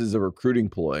think this is a recruiting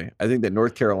ploy. I think that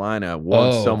North Carolina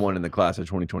wants Oh. someone in the class of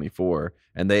 2024,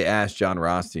 and they asked John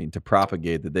Rothstein to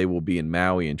propagate that they will be in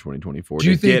Maui in 2024 Do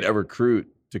you to think- get a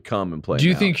recruit to come and play. Do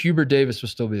you Maui. think Hubert Davis will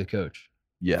still be the coach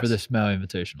Yes. for this Maui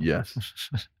Invitational? Yes.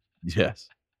 Yes.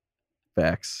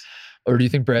 Facts. Or do you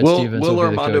think Brad Will Stevens Will will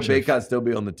be the Armando coach? of- Bacot still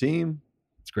be on the team?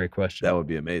 It's a great question. That would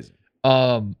be amazing.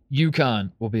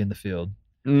 UConn will be in the field.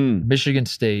 Michigan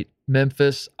State,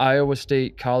 Memphis, Iowa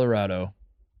State, Colorado,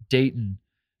 Dayton,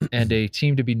 and a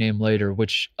team to be named later.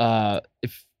 Which,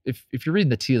 if you're reading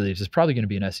the tea leaves, is probably going to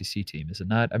be an SEC team, is it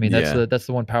not? I mean, Yeah. that's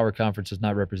the one power conference is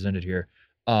not represented here.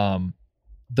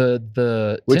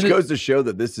 The Which goes to show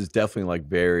that this is definitely like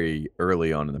very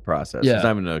early on in the process. Yeah. It's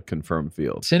not even a confirmed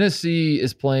field. Tennessee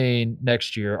is playing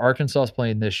next year. Arkansas is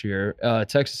playing this year.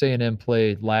 Texas A&M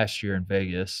played last year in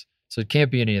Vegas, so it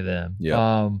can't be any of them.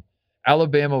 Yeah.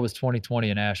 Alabama was 2020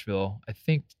 in Asheville. I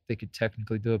think they could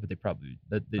technically do it, but they're probably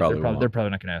won't. not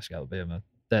going to ask Alabama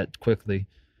that quickly.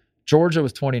 Georgia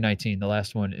was 2019, the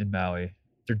last one in Maui.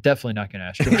 They're definitely not going to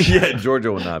ask Georgia. Yeah,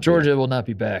 Georgia will not. Georgia will not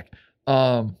be back.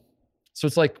 So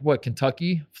it's like what?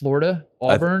 Kentucky, Florida, Be.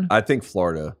 Auburn. I think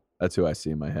Florida. That's who I see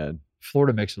in my head.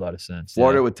 Florida makes a lot of sense.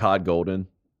 Florida yeah. with Todd Golden.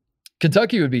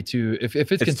 Kentucky would be too. If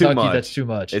it's It's too Kentucky, much. that's too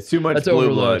much. It's too much That's blue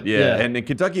overload. blood. Yeah. Yeah. And then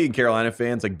Kentucky and Carolina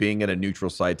fans like being at a neutral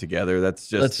site together. That's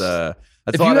just If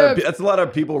that's you have- a lot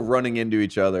of people running into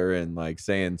each other and like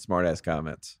saying smart ass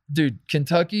comments. Dude,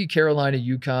 Kentucky, Carolina,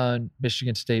 UConn,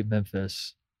 Michigan State,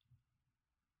 Memphis.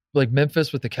 Like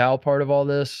Memphis with the Cal part of all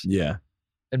this, Yeah.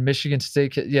 and Michigan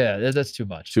State. That's too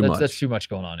much. Too That's much. too much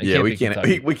going on. It Yeah, can't we be can't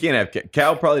Kentucky. we can't have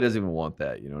Cal probably doesn't even want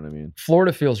that. You know what I mean?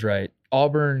 Florida feels right.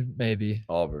 Auburn maybe.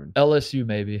 Auburn. LSU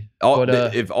maybe.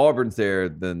 If Auburn's there,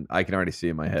 then I can already see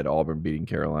in my head Auburn beating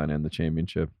Carolina in the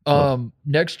championship.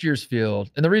 Next year's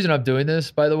field, and the reason I'm doing this,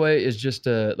 by the way, is just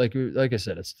like I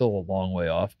said, it's still a long way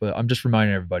off, but I'm just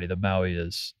reminding everybody that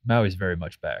Maui's very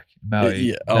much back.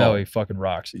 Maui fucking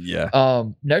rocks. Yeah.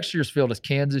 Next year's field is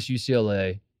Kansas,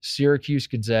 UCLA, Syracuse,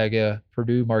 Gonzaga,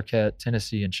 Purdue, Marquette,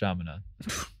 Tennessee, and Chaminade.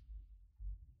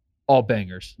 All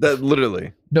bangers. That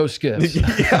literally. No skips.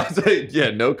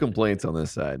 No complaints on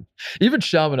this side. Even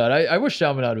Chaminade. I wish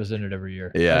Chaminade was in it every year.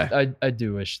 Yeah. I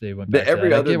do wish they went The back to every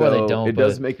that. other I get why though, they don't, it but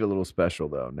does make it a little special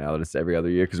though. Now that it's every other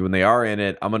year, because when they are in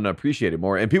it, I'm gonna appreciate it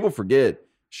more. And people forget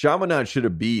Chaminade should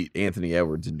have beat Anthony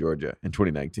Edwards in Georgia in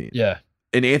 2019. yeah.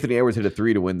 And Anthony Edwards hit a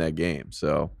 3 to win that game.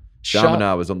 So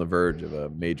Chaminade was on the verge of a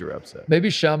major upset. Maybe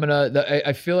Chaminade.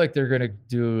 I feel like they're gonna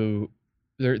do.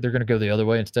 They're gonna go the other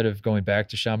way. Instead of going back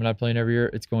to Chaminade playing every year,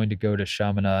 it's going to go to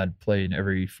Chaminade playing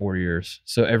every 4 years.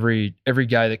 So every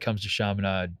guy that comes to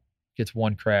Chaminade gets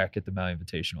one crack at the Maui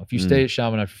Invitational. If you stay at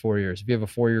Chaminade for 4 years, if you have a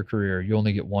 4-year career, you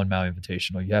only get one Maui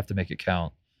Invitational. You have to make it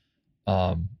count.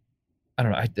 I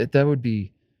don't know. That would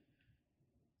be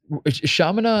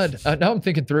Chaminade. Now I'm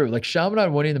thinking through. Like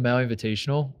Chaminade winning the Maui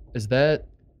Invitational, is that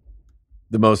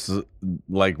The most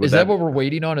like is that what we're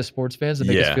waiting on as sports fans to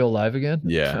make us feel alive again?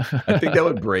 Yeah, I think that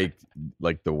would break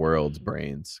like the world's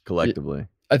brains collectively.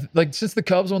 Like since the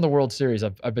Cubs won the World Series,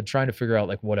 I've been trying to figure out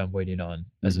like what I'm waiting on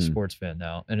as a sports fan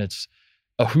now, and it's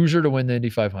a Hoosier to win the Indy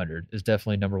 500 is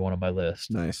definitely number one on my list.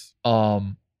 Nice.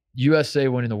 USA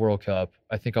winning the World Cup,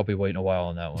 I think I'll be waiting a while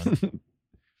on that one.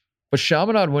 But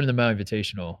Chaminade winning the Mount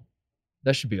Invitational,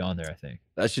 that should be on there, I think.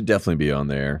 That should definitely be on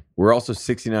there. We're also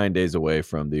 69 days away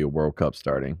from the World Cup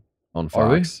starting on Fox. Are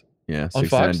we? Yeah, On 69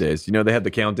 Fox? days. You know they have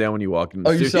the countdown when you walk in.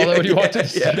 Oh, you saw that when you walked in?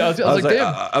 Yeah. I was like,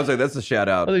 damn. I was like, that's a shout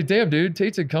out. I was like, damn, dude,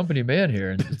 Tate's a company man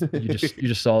here. And you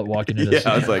just saw it walking into Yeah,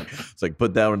 I was like,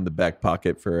 put that one in the back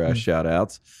pocket for shout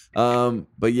outs.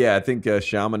 But yeah, I think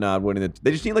Chaminade winning it.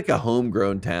 They just need like a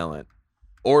homegrown talent,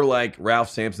 or like Ralph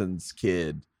Sampson's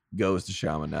kid goes to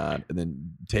Chaminade and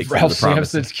then takes Ralph the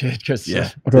promise. Sampson's kid because Yeah.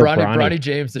 Bronny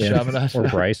James to Chaminade. Or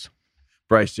Bryce.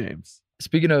 Bryce James.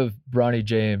 Speaking of Bronny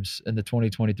James and the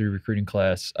 2023 recruiting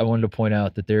class, I wanted to point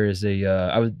out that there is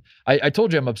a. I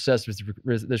told you I'm obsessed with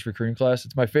this recruiting class.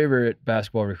 It's my favorite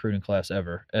basketball recruiting class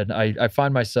ever, and I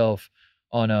find myself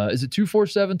on is it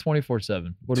 247,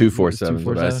 24/7? 247 is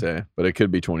what I say, but it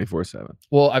could be 24/7.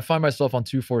 Well, I find myself on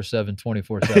 247,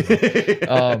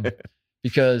 24/7.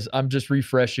 Because I'm just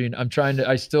refreshing.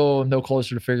 I still am no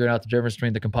closer to figuring out the difference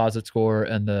between the composite score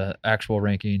and the actual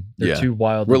ranking. They're too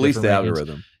wild. Release the rankings.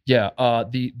 algorithm. Yeah.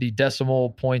 The decimal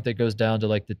point that goes down to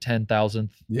like the 10,000th.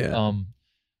 Yeah.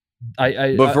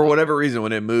 But for whatever reason,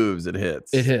 when it moves, it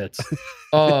hits. It hits.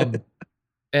 And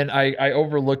I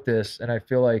overlooked this, and I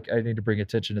feel like I need to bring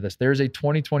attention to this. There's a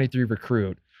 2023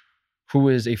 recruit who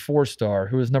is a 4-star,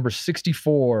 who is number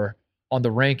 64 on the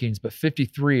rankings, but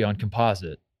 53 on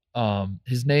composite.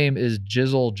 His name is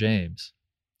Jizzle James,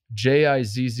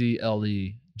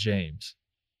 Jizzle James,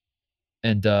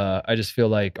 and I just feel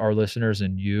like our listeners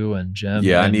and you and Jim,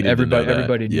 and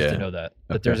everybody needs to know that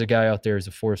there's a guy out there who's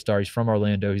a 4-star. He's from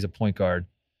Orlando. He's a point guard,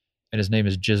 and his name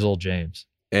is Jizzle James.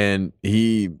 And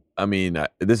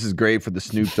this is great for the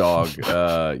Snoop Dogg,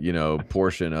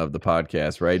 portion of the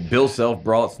podcast, right? Bill Self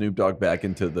brought Snoop Dogg back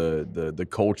into the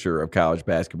culture of college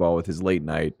basketball with his late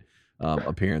night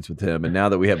appearance with him, and now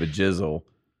that we have a Jizzle,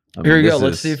 here we go.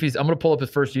 Let's see if he's. I'm gonna pull up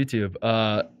his first YouTube.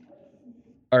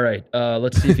 All right.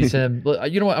 Let's see if he's him.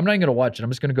 You know what? I'm not even gonna watch it. I'm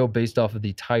just gonna go based off of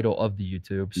the title of the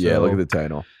YouTube. So, yeah, look at the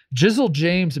title. Jizzle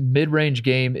James mid-range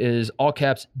game is all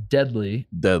caps deadly,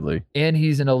 and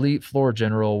he's an elite floor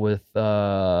general with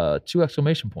 2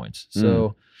 exclamation points.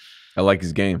 So I like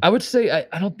his game. I would say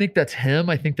I don't think that's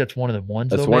him. I think that's one of the ones.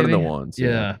 That's one of the ones.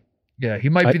 Yeah, he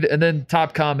might be. And then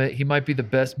top comment, he might be the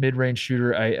best mid-range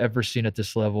shooter I ever seen at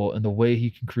this level, and the way he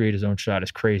can create his own shot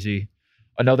is crazy.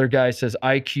 Another guy says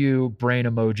IQ brain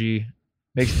emoji,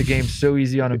 makes the game so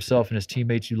easy on himself and his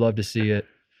teammates. You love to see it.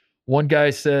 One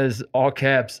guy says all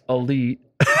caps elite.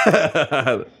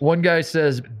 One guy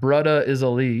says Brudda is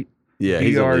elite. Yeah,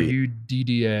 he's elite.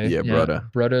 Brudda. Yeah,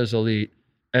 Brudda. Brudda is elite.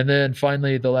 And then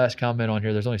finally, the last comment on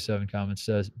here, there's only 7 comments,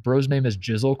 says, bro's name is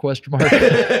Jizzle, ?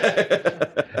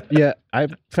 Yeah, I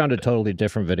found a totally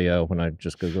different video when I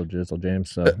just Googled Jizzle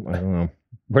James, so I don't know.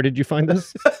 Where did you find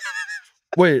this?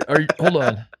 Wait, hold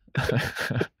on.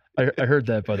 I heard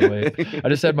that, by the way. I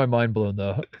just had my mind blown,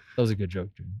 though. That was a good joke,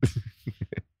 Jim.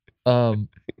 I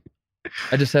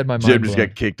just had my mind Jim blown. just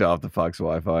got kicked off the Fox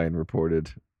Wi-Fi and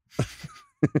reported.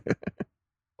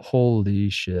 Holy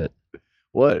shit.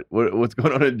 What's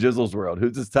going on in Jizzle's world?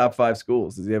 Who's his top 5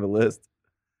 schools? Does he have a list?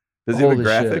 Does he have a Holy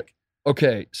graphic? shit.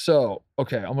 Okay,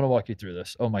 I'm gonna walk you through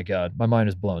this. Oh my god, my mind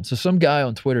is blown. So some guy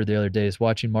on Twitter the other day is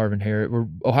watching Marvin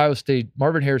Harrison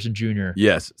Jr.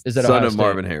 Yes, Is that son Ohio of State.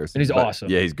 Marvin Harrison. And he's But,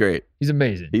 awesome. Yeah, he's great. He's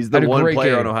amazing. He's the Had a one great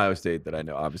player game. on Ohio State that I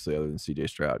know, obviously, other than C.J.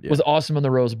 Stroud. Yeah. Was awesome in the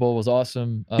Rose Bowl. Was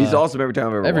awesome. He's awesome every time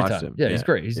I've ever every watched time. him. Yeah, he's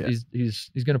great. He's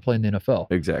going to play in the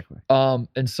NFL. Exactly.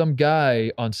 And some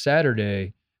guy on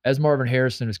Saturday, as Marvin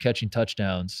Harrison was catching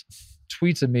touchdowns,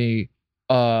 tweets at me,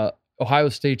 Ohio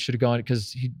State should have gone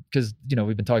because we've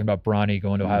been talking about Bronny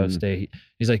going to Ohio State.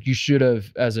 He's like, you should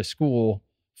have, as a school,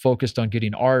 focused on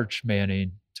getting Arch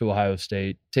Manning to Ohio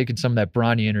State, taking some of that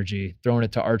Bronny energy, throwing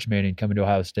it to Arch Manning coming to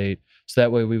Ohio State, so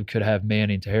that way we could have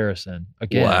Manning to Harrison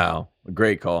again. Wow, a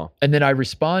great call. And then I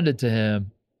responded to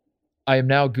him. I am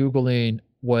now Googling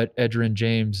what Edgerrin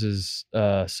James's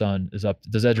son is up to.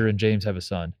 Does Edgerrin James have a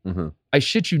son? Mm-hmm. I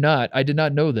shit you not. I did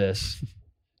not know this.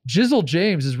 Jizzle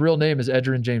James, his real name is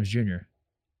Edgerrin James Jr.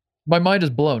 My mind is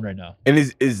blown right now. And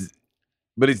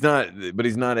but he's not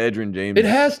Edgerrin James. It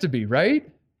has to be, right?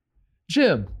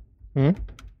 Jim.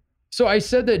 So I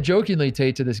said that jokingly,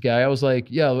 Tate, to this guy. I was like,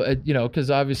 yeah,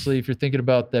 because obviously if you're thinking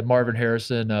about that Marvin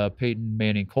Harrison, Peyton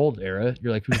Manning Colt era,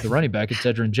 you're like, who's the running back? It's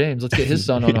Edgerrin James. Let's get his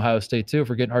son on Ohio State too if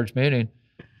we're getting Arch Manning.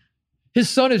 His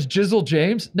son is Jizzle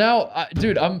James. Now,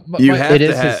 dude, it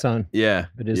is his son. Yeah,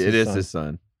 it is his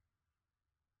son.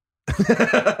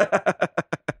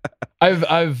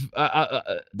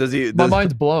 Does he? My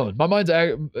mind's blown. My mind's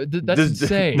that's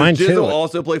insane. Does Jizzle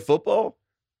also play football?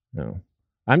 No,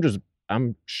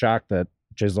 I'm shocked that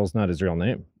Jizzle's not his real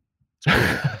name.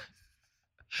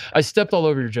 I stepped all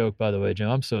over your joke, by the way, Jim.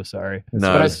 I'm so sorry.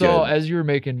 No, but I saw as you were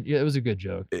making, it was a good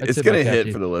joke. It's gonna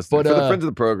hit for the listeners, for the friends of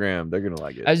the program. They're gonna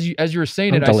like it. As you were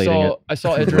saying I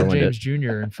saw Edgerrin James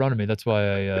Jr. in front of me. That's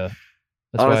why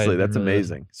honestly, that's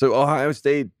amazing. So Ohio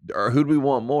State, who do we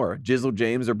want more, Jizzle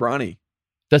James or Bronny?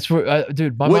 That's what,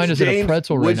 dude. My mind is in a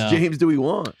pretzel right now. Which James do we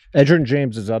want? Edgerrin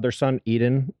James' other son,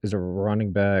 Eden, is a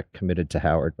running back committed to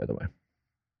Howard. By the way,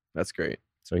 that's great.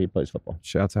 So he plays football.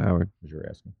 Shout out to Howard. As you were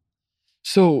asking.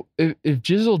 So if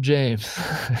Jizzle James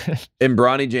and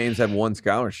Bronny James have one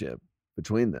scholarship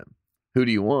between them, who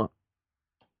do you want?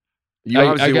 You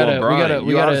obviously want Bronny.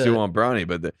 You obviously want Bronny,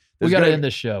 but we gotta end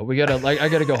this show. I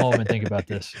gotta go home and think about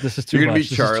this. This is too much. You're gonna be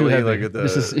Charlie.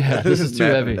 This is too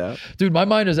heavy, dude. My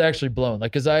mind is actually blown.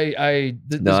 Like, cause this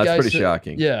that's guy pretty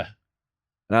shocking. Yeah,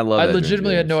 and I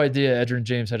legitimately had no idea Edgerrin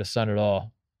James had a son at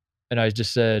all. And I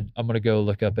just said, I'm going to go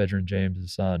look up Edgerrin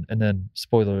James' son. And then,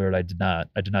 spoiler alert, I did not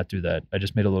do that. I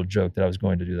just made a little joke that I was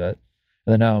going to do that.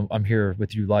 And then now I'm here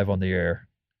with you live on the air.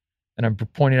 And I'm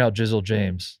pointing out Jizzle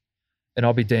James. And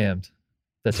I'll be damned.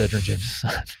 That's Edgerrin James'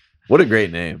 son. What a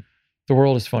great name. The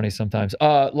world is funny sometimes.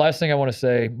 Last thing I want to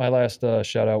say, my last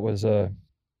shout out was, it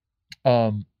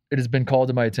has been called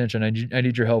to my attention. I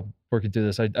need your help working through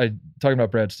this. I talking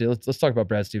about Brad Stevens. Let's talk about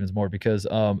Brad Stevens more, because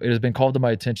it has been called to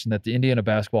my attention that the Indiana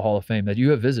Basketball Hall of Fame that you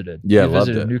have visited. Yeah, you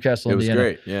visited Newcastle, Indiana. It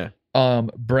was great. Yeah.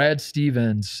 Brad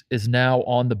Stevens is now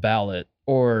on the ballot,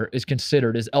 or is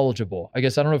considered, is eligible. I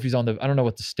guess I don't know if he's on the. I don't know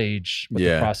what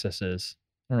the process is.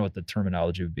 I don't know what the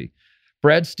terminology would be.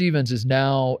 Brad Stevens is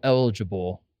now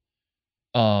eligible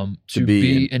to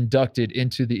be inducted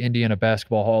into the Indiana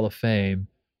Basketball Hall of Fame.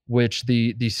 Which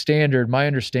the standard, my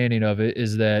understanding of it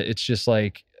is that it's just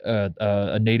like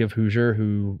a native Hoosier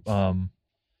who,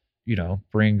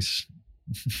 brings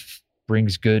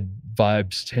good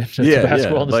vibes to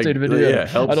basketball in the state of Indiana.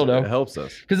 Helps, I don't know. It helps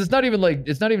us because it's not even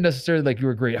necessarily like you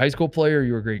were a great high school player,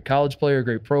 you were a great college player, a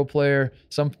great pro player.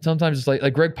 Sometimes it's like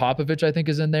Greg Popovich, I think,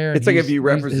 is in there. It's like if you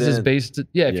represent,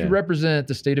 if you represent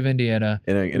the state of Indiana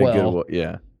in a good way,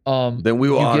 then we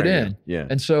will get in. Yeah.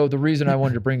 And so the reason I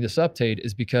wanted to bring this up, Tate,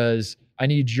 is because I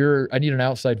need an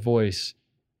outside voice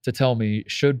to tell me,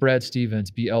 should Brad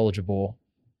Stevens be eligible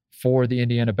for the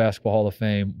Indiana Basketball Hall of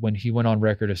Fame when he went on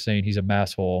record of saying he's a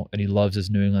masshole and he loves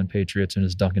his New England Patriots and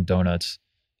his Dunkin' Donuts.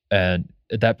 and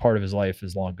that part of his life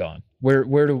is long gone.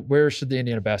 Where should the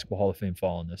Indiana Basketball Hall of Fame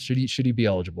fall in this? Should he be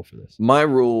eligible for this? My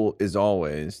rule is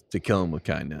always to kill him with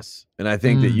kindness. And I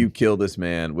think that you kill this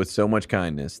man with so much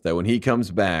kindness that when he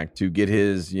comes back to get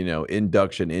his,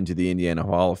 induction into the Indiana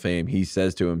Hall of Fame, he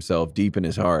says to himself deep in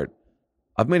his heart,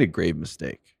 I've made a grave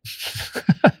mistake.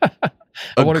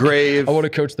 I want to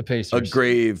coach the Pacers. A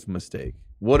grave mistake.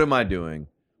 What am I doing?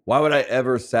 Why would I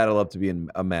ever saddle up to be in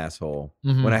a masshole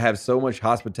when I have so much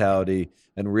hospitality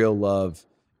and real love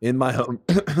in my home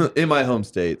in my home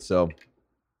state? So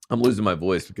I'm losing my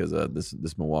voice because of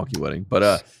this Milwaukee wedding.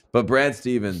 But Brad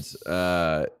Stevens,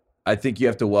 I think you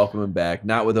have to welcome him back,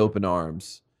 not with open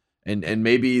arms. And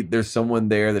maybe there's someone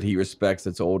there that he respects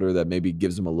that's older that maybe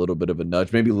gives him a little bit of a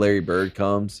nudge. Maybe Larry Bird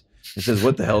comes and says,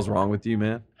 "What the hell's wrong with you,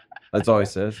 man?" That's all he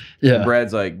says. Yeah. And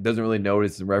Brad's like, doesn't really know what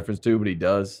it's in reference to, but he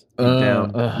does. Deep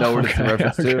down, know what it's in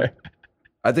reference to.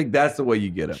 I think that's the way you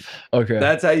get him. Okay.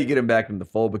 That's how you get him back into the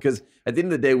fold, because at the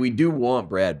end of the day, we do want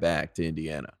Brad back to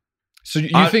Indiana. So you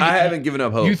think I haven't given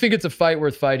up hope. You think it's a fight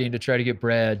worth fighting to try to get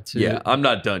Brad to? Yeah, I'm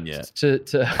not done yet. To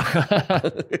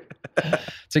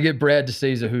get Brad to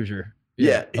say he's a Hoosier.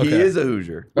 Yeah, he is a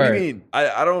Hoosier. What do you mean?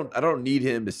 I don't need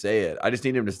him to say it. I just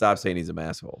need him to stop saying he's a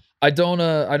masshole. I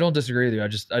don't disagree with you. I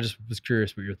just was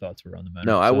curious what your thoughts were on the matter.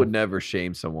 No, I would never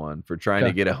shame someone for trying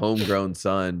to get a homegrown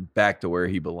son back to where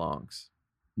he belongs.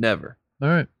 Never. All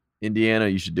right. Indiana,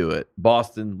 you should do it.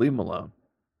 Boston, leave him alone.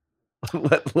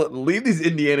 Leave these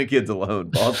Indiana kids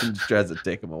alone. Boston tries to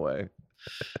take them away.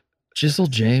 Jizzle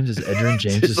James is Edgerrin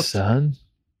James' son?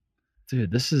 Dude,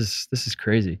 this is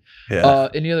crazy. Yeah.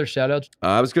 Any other shout outs?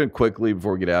 I was going to quickly,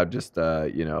 before we get out, just,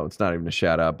 it's not even a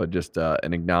shout out, but just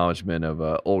an acknowledgement of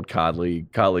an old colleague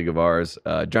of ours,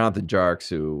 Jonathan Jarks,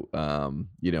 who,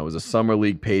 was a summer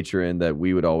league patron that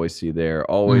we would always see there.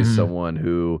 Always someone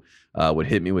who would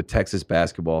hit me with Texas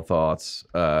basketball thoughts.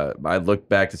 I looked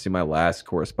back to see my last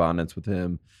correspondence with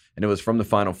him, and it was from the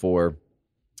Final Four.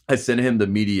 I sent him the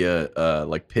media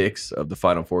pics of the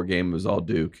Final Four game. It was all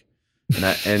Duke.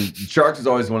 And Sharks is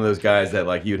always one of those guys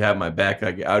that he would have my back.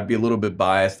 I would be a little bit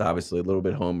biased, obviously, a little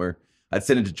bit homer. I'd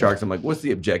send it to Sharks. I'm like, what's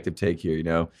the objective take here?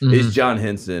 Is John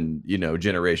Henson,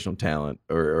 generational talent,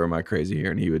 or am I crazy here?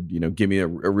 And he would, give me a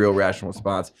real rational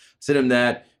response. Send him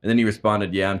that, and then he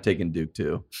responded, "Yeah, I'm taking Duke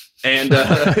too." And,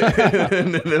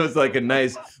 and it was a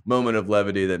nice moment of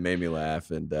levity that made me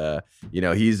laugh. And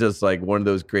he's just one of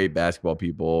those great basketball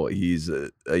people. He's,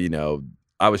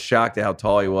 I was shocked at how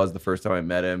tall he was the first time I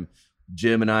met him.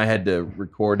 Jim and I had to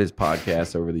record his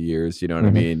podcast over the years, you know what I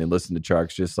mean? And listen to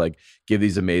Sharks just give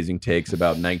these amazing takes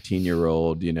about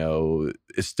 19-year-old,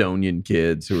 Estonian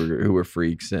kids who were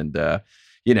freaks. And,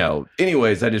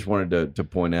 anyways, I just wanted to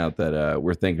point out that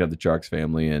we're thinking of the Sharks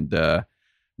family, and,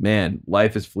 man,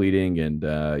 life is fleeting. And,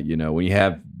 when you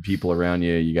have people around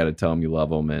you, you got to tell them you love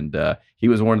them. And he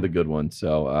was one of the good ones.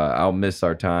 So I'll miss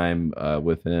our time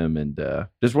with him. And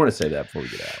just want to say that before we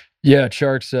get out. Yeah,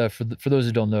 Sharks, for those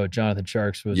who don't know, Jonathan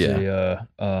Sharks was a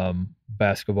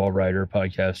basketball writer,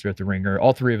 podcaster at The Ringer.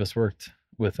 All three of us worked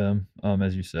with him,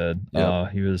 as you said.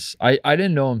 Yep. He was I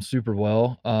didn't know him super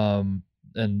well, and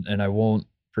I won't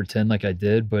pretend like I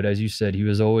did, but as you said, he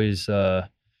was always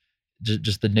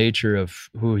just the nature of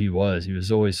who he was. He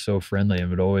was always so friendly, and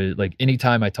would always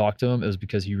anytime I talked to him, it was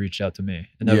because he reached out to me.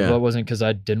 And that wasn't because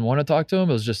I didn't want to talk to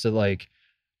him. It was just that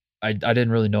I didn't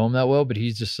really know him that well, but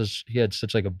he had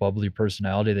such a bubbly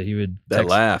personality that he would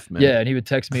laugh, man. Yeah, and he would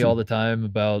text me all the time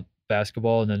about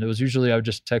basketball, and then it was usually I would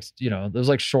just text, it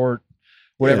was short,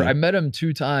 whatever. Yeah. I met him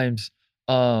 2 times.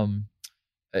 Probably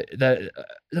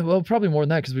more than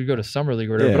that because we'd go to summer league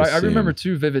or whatever. Yeah, but I remember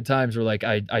 2 vivid times where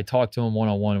I talked to him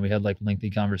one-on-one and we had lengthy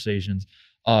conversations.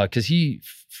 Because he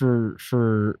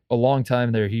for a long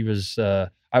time there he was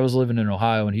I was living in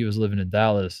Ohio and he was living in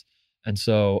Dallas. And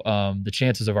so the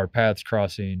chances of our paths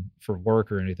crossing for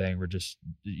work or anything were just,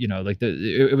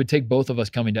 it would take both of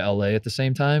us coming to LA at the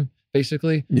same time,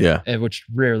 basically. Yeah. And which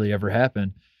rarely ever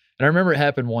happened. And I remember it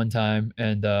happened one time,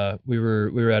 and we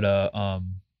were at a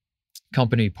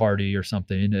company party or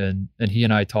something, and he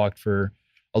and I talked for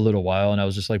a little while, and I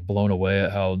was just blown away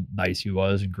at how nice he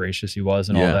was and gracious he was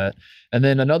and all that. And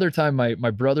then another time,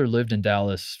 my brother lived in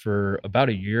Dallas for about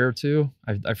a year or 2.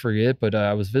 I forget, but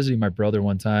I was visiting my brother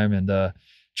one time, and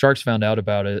Sharks found out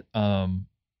about it. I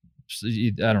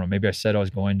don't know, maybe I said I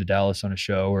was going to Dallas on a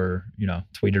show or,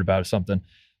 tweeted about it, something.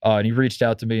 And he reached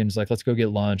out to me and was like, let's go get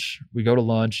lunch. We go to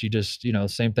lunch. He just,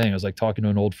 same thing. I was talking to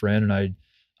an old friend, and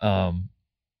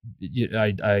yeah,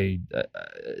 I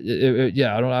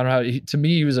don't know how. To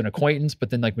me, he was an acquaintance, but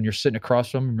then like when you're sitting across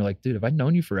from him, you're like, dude, have I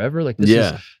known you forever? Like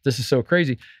Yeah. this is so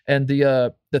crazy. And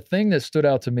the thing that stood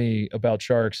out to me about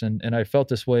Sharks, and I felt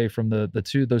this way from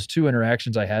those two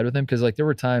interactions I had with him, because like there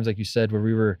were times, like you said, where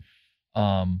we were,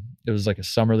 it was like a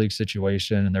summer league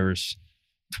situation, and there was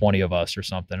 20 of us or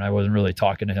something. I wasn't really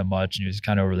talking to him much, and he was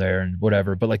kind of over there and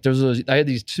whatever. But like I had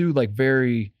these two like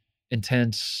very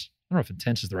intense. I don't know if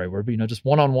intense is the right word, but just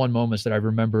one-on-one moments that I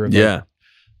remember. Yeah.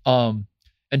 And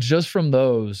just from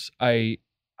those, I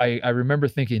remember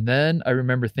thinking then, I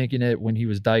remember thinking it when he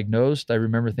was diagnosed. I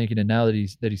remember thinking it now that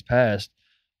he's passed,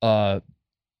 how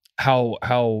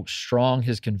strong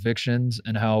his convictions,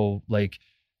 and how like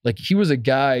he was a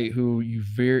guy who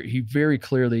he very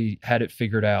clearly had it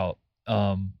figured out,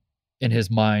 in his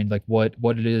mind, like what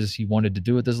it is he wanted to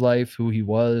do with his life, who he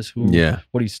was,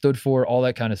 what he stood for, all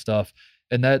that kind of stuff.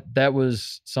 And that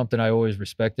was something I always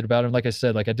respected about him. Like I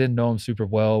said, like I didn't know him super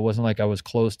well. It wasn't like I was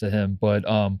close to him, but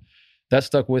that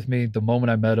stuck with me the moment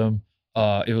I met him.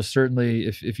 It was certainly,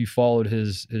 if you followed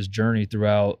his journey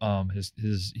throughout,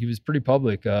 he was pretty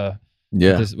public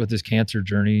with his cancer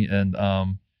journey, and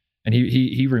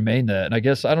he remained that. And I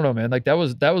guess, I don't know, man, like that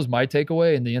was my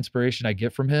takeaway, and the inspiration I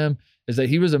get from him is that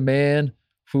he was a man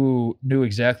who knew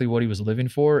exactly what he was living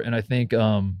for. And I think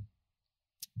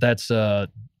that's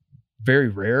very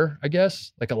rare, I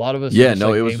guess. Like a lot of us. Yeah,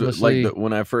 no, it was like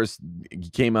when I first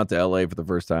came out to LA for the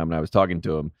first time and I was talking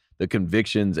to him, the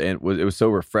convictions, and it was so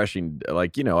refreshing.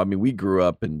 Like, I mean, we grew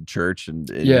up in church, and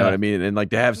you know what I mean? And like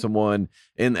to have someone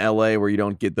in LA where you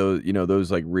don't get those,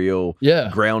 those like real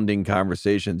grounding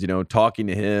conversations, talking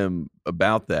to him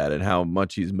about that and how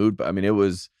much he's moved by. I mean, it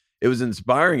was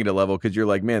inspiring at a level, because you're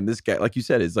like, man, this guy, like you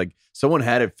said, is like someone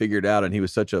had it figured out, and he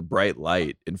was such a bright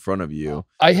light in front of you.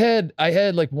 I had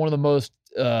like one of the most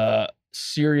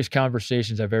serious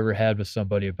conversations I've ever had with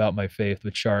somebody about my faith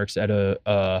with Sharks at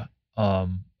a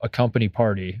company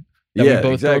party that we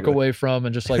both broke away from,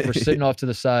 and just like we're sitting off to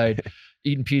the side,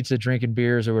 eating pizza, drinking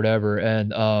beers or whatever.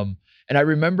 And I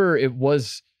remember it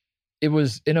was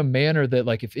in a manner that,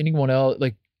 like, if anyone else,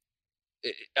 like,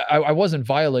 I wasn't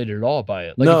violated at all by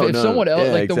it. Like if someone else,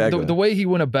 like the way he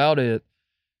went about it,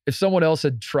 if someone else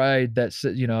had tried that,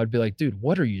 I'd be like, dude,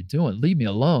 what are you doing? Leave me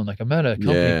alone. Like, I'm at a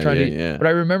company trying to, but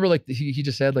I remember like he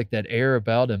just had like that air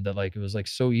about him that like, it was like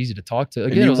so easy to talk to.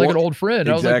 Again, it was like an old friend.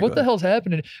 I was like, what the hell's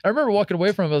happening? I remember walking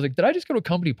away from him. I was like, did I just go to a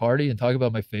company party and talk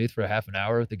about my faith for a half an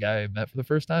hour with the guy I met for the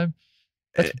first time?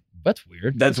 That's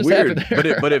weird. That's weird,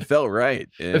 but it felt right.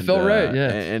 And, it felt right,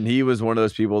 yeah. And he was one of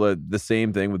those people that the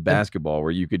same thing with basketball,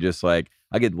 where you could just like,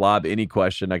 I could lob any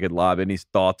question, I could lob any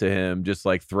thought to him, just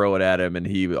like throw it at him, and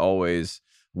he always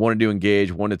wanted to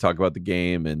engage, wanted to talk about the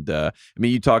game. And I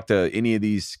mean, you talk to any of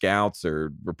these scouts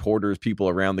or reporters, people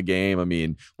around the game. I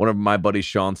mean, one of my buddies,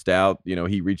 Sean Stout,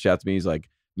 he reached out to me. He's like,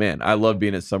 man, I love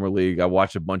being at Summer League. I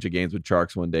watched a bunch of games with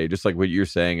Sharks one day, just like what you're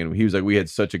saying. And he was like, we had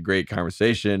such a great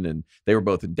conversation, and they were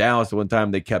both in Dallas at one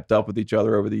time. They kept up with each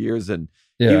other over the years, and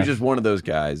he was just one of those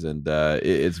guys. And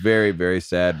it's very, very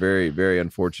sad, very, very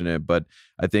unfortunate. But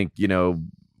I think,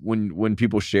 when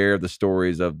people share the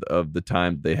stories of the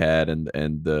time they had and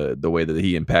the way that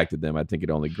he impacted them, I think it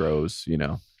only grows,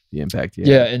 the impact he had.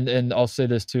 Yeah, and I'll say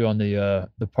this too on the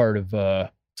part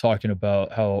of talking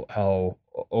about how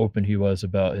open he was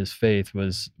about his faith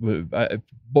was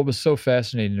what was so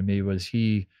fascinating to me was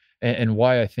he, and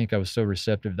why I think I was so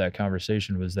receptive to that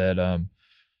conversation was that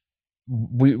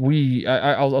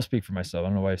I'll speak for myself. I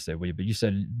don't know why I say we, but you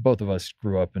said both of us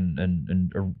grew up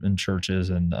in churches,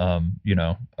 and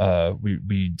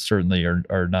we certainly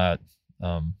are not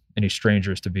any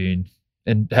strangers to being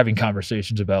and having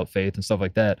conversations about faith and stuff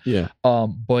like that. Yeah.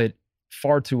 But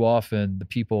far too often, the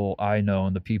people I know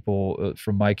and the people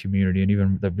from my community, and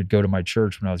even that would go to my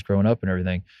church when I was growing up and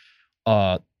everything,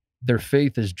 their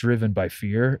faith is driven by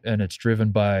fear, and it's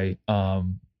driven by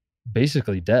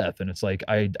basically death. And it's like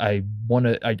I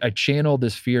channel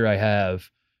this fear I have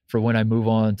for when I move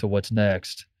on to what's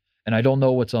next, and I don't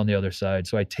know what's on the other side.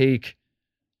 So I take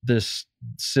this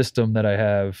system that I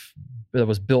have that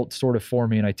was built sort of for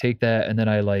me, and I take that and then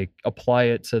I like apply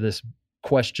it to this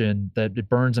question that it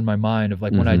burns in my mind of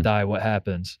like, when I die, what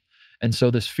happens? And so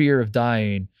this fear of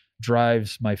dying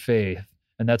drives my faith,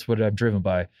 and that's what I'm driven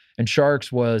by. And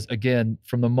Sharks was, again,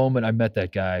 from the moment I met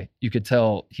that guy, you could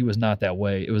tell he was not that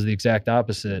way. It was the exact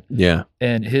opposite. Yeah.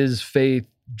 And his faith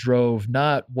drove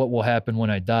not what will happen when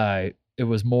I die. It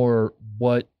was more,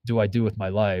 what do I do with my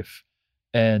life?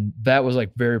 And that was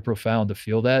like very profound to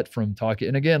feel that from talking.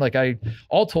 And again, like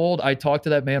all told, I talked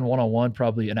to that man one-on-one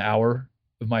probably an hour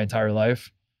of my entire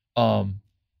life.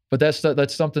 But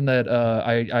that's something that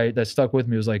I that stuck with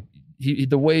me. It was like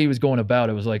the way he was going about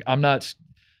it was like, I'm not,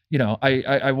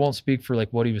 I won't speak for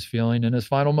like what he was feeling in his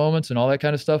final moments and all that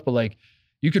kind of stuff, but like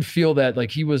you could feel that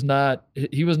like he was not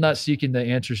seeking the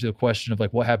answers to the question of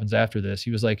like what happens after this.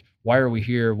 He was like, why are we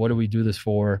here? What do we do this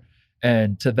for?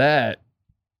 And to that,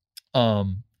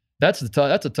 that's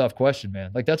a tough question,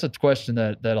 man. Like that's a question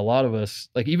that a lot of us,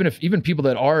 like even people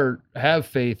that have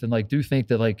faith and like do think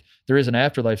that like there is an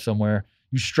afterlife somewhere,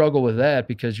 you struggle with that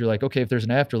because you're like, okay, if there's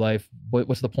an afterlife,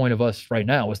 what's the point of us right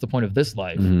now? What's the point of this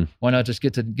life? Mm-hmm. Why not just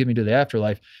get me to the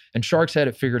afterlife? And Sharks had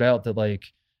it figured out that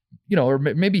like, or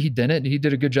maybe he didn't, and he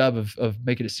did a good job of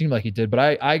making it seem like he did.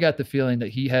 But I got the feeling that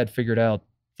he had figured out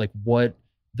like what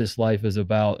this life is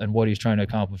about and what he's trying to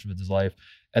accomplish with his life.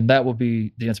 And that will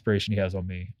be the inspiration he has on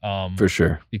me. For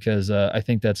sure. Because I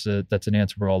think that's an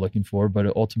answer we're all looking for.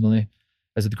 But ultimately,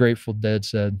 as the Grateful Dead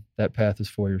said, that path is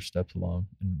 4 year steps along,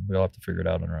 and we all have to figure it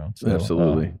out on our own. So,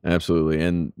 Absolutely.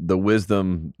 And the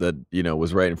wisdom that,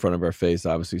 was right in front of our face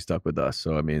obviously stuck with us.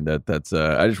 So, I mean, that's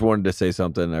I just wanted to say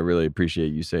something. I really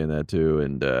appreciate you saying that too.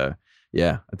 And I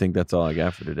think that's all I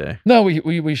got for today. No,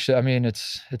 we should. I mean, it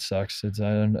sucks.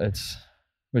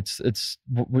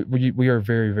 We are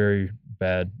very, very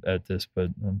bad at this,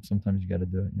 but sometimes you got to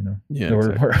do it, Yeah,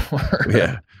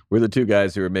 exactly. We're the two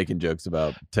guys who are making jokes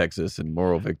about Texas and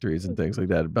moral victories and things like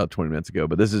that about 20 minutes ago.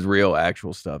 But this is real,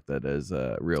 actual stuff that is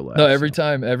real life. No, every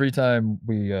time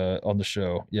we on the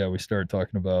show, we start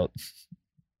talking about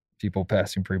people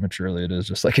passing prematurely. It is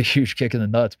just like a huge kick in the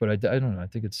nuts. But I don't know.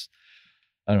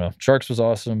 I don't know. Sharks was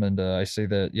awesome, and I say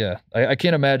that. I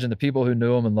can't imagine the people who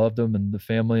knew him and loved him, and the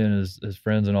family and his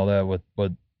friends and all that. What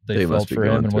they felt for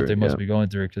him and what they must be going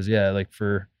through. Because like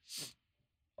from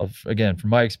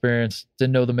my experience,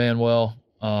 didn't know the man well.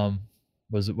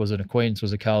 Was an acquaintance,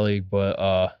 was a colleague,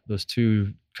 but those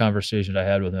 2 conversations I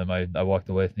had with him, I walked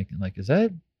away thinking like, is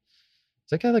that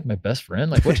guy like my best friend?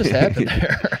 Like, what just happened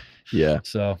there? Yeah.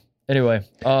 So anyway,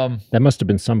 that must have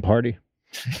been some party.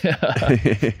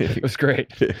 It was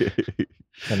great.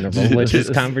 Having a religious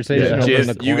conversation. Yeah,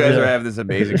 Jim, you guys are having this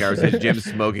amazing conversation. Jim's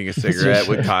smoking a cigarette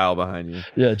with Kyle behind you.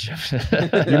 Yeah, Jim.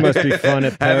 You must be fun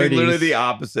at parties. Having literally the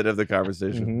opposite of the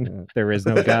conversation. Mm-hmm. Yeah. There is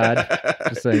no God.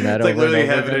 Just saying that it's over like literally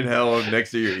and over heaven and hell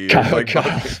next to your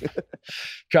ears.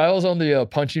 Kyle's on the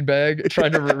punching bag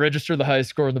trying to register the high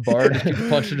score in the bar and keep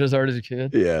punching as hard as he can.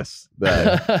 Yes,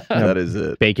 that is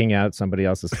it. Baking out somebody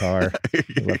else's car.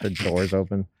 Left the doors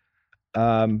open.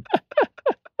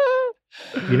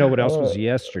 You know what else was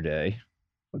yesterday?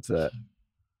 What's that?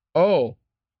 Oh,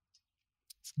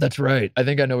 that's right. I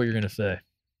think I know what you're going to say.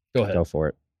 Go ahead. Go for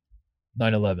it.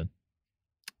 9/11.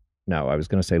 No, I was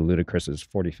going to say Ludacris's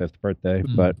 45th birthday,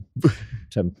 but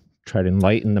to try to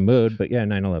enlighten the mood. But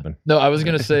 9/11. No, I was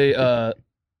going to say,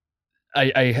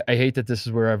 I hate that this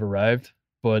is where I've arrived,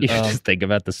 but you just think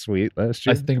about the suite last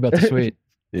year. I think about the suite.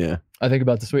 Yeah. I think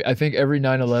about the suite. I think every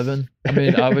 9/11, I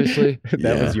mean, obviously.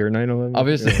 That was your 9/11?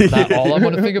 Obviously, not all I'm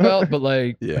going to think about, but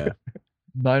like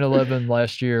 9/11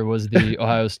 last year was the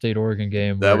Ohio State-Oregon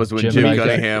game. That was when Jim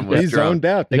Cunningham was He's drunk. zoned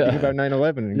out thinking about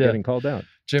 9/11 and getting called out.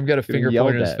 Jim got a finger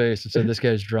pointed in his face and said, "This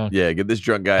guy's drunk." Yeah, get this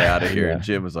drunk guy out of here. And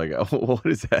Jim was like, "Oh, what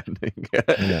is happening?"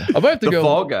 I might have to the go.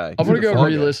 Fall Guy. I'm gonna go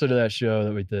re-listen to that show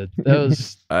that we did. That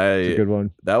was a good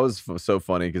one. That was so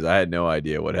funny because I had no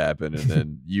idea what happened, and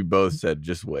then you both said,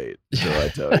 "Just wait till I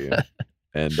tell you,"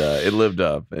 and it lived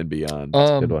up and beyond.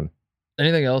 It's a good one.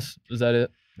 Anything else? Is that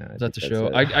it? No, is that the show?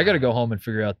 I got to go home and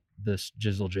figure out this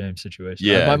Jizzle James situation.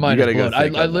 Yeah, my mind is blown.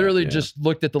 I literally that, just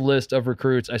looked at the list of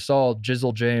recruits. I saw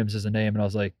Jizzle James as a name, and I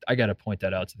was like, I got to point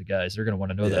that out to the guys. They're going to want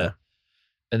to know that.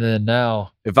 And then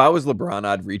now, if I was LeBron,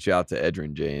 I'd reach out to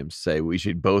Edgerrin James, say we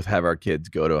should both have our kids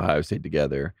go to Ohio State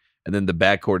together, and then the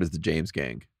backcourt is the James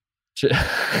gang.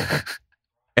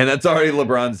 And that's already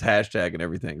LeBron's hashtag and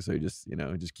everything. So he just,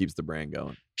 just keeps the brand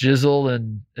going. Jizzle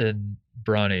and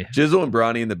Bronny. Jizzle and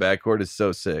Bronny in the backcourt is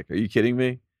so sick. Are you kidding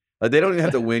me? Like, they don't even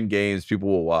have to win games. People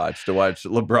will watch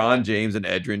LeBron James and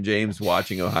Edgerrin James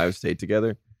watching Ohio State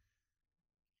together.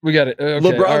 We got it. Okay,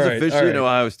 LeBron's officially an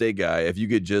Ohio State guy if you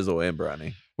get Jizzle and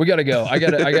Bronny. We gotta go. I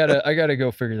gotta go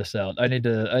figure this out. I need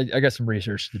to. I got some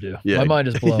research to do. Yeah. My mind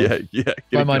is blown. Yeah.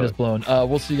 My mind is blown.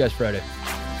 We'll see you guys Friday.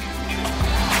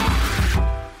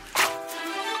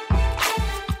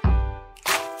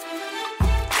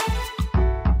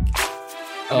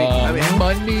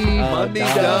 Money.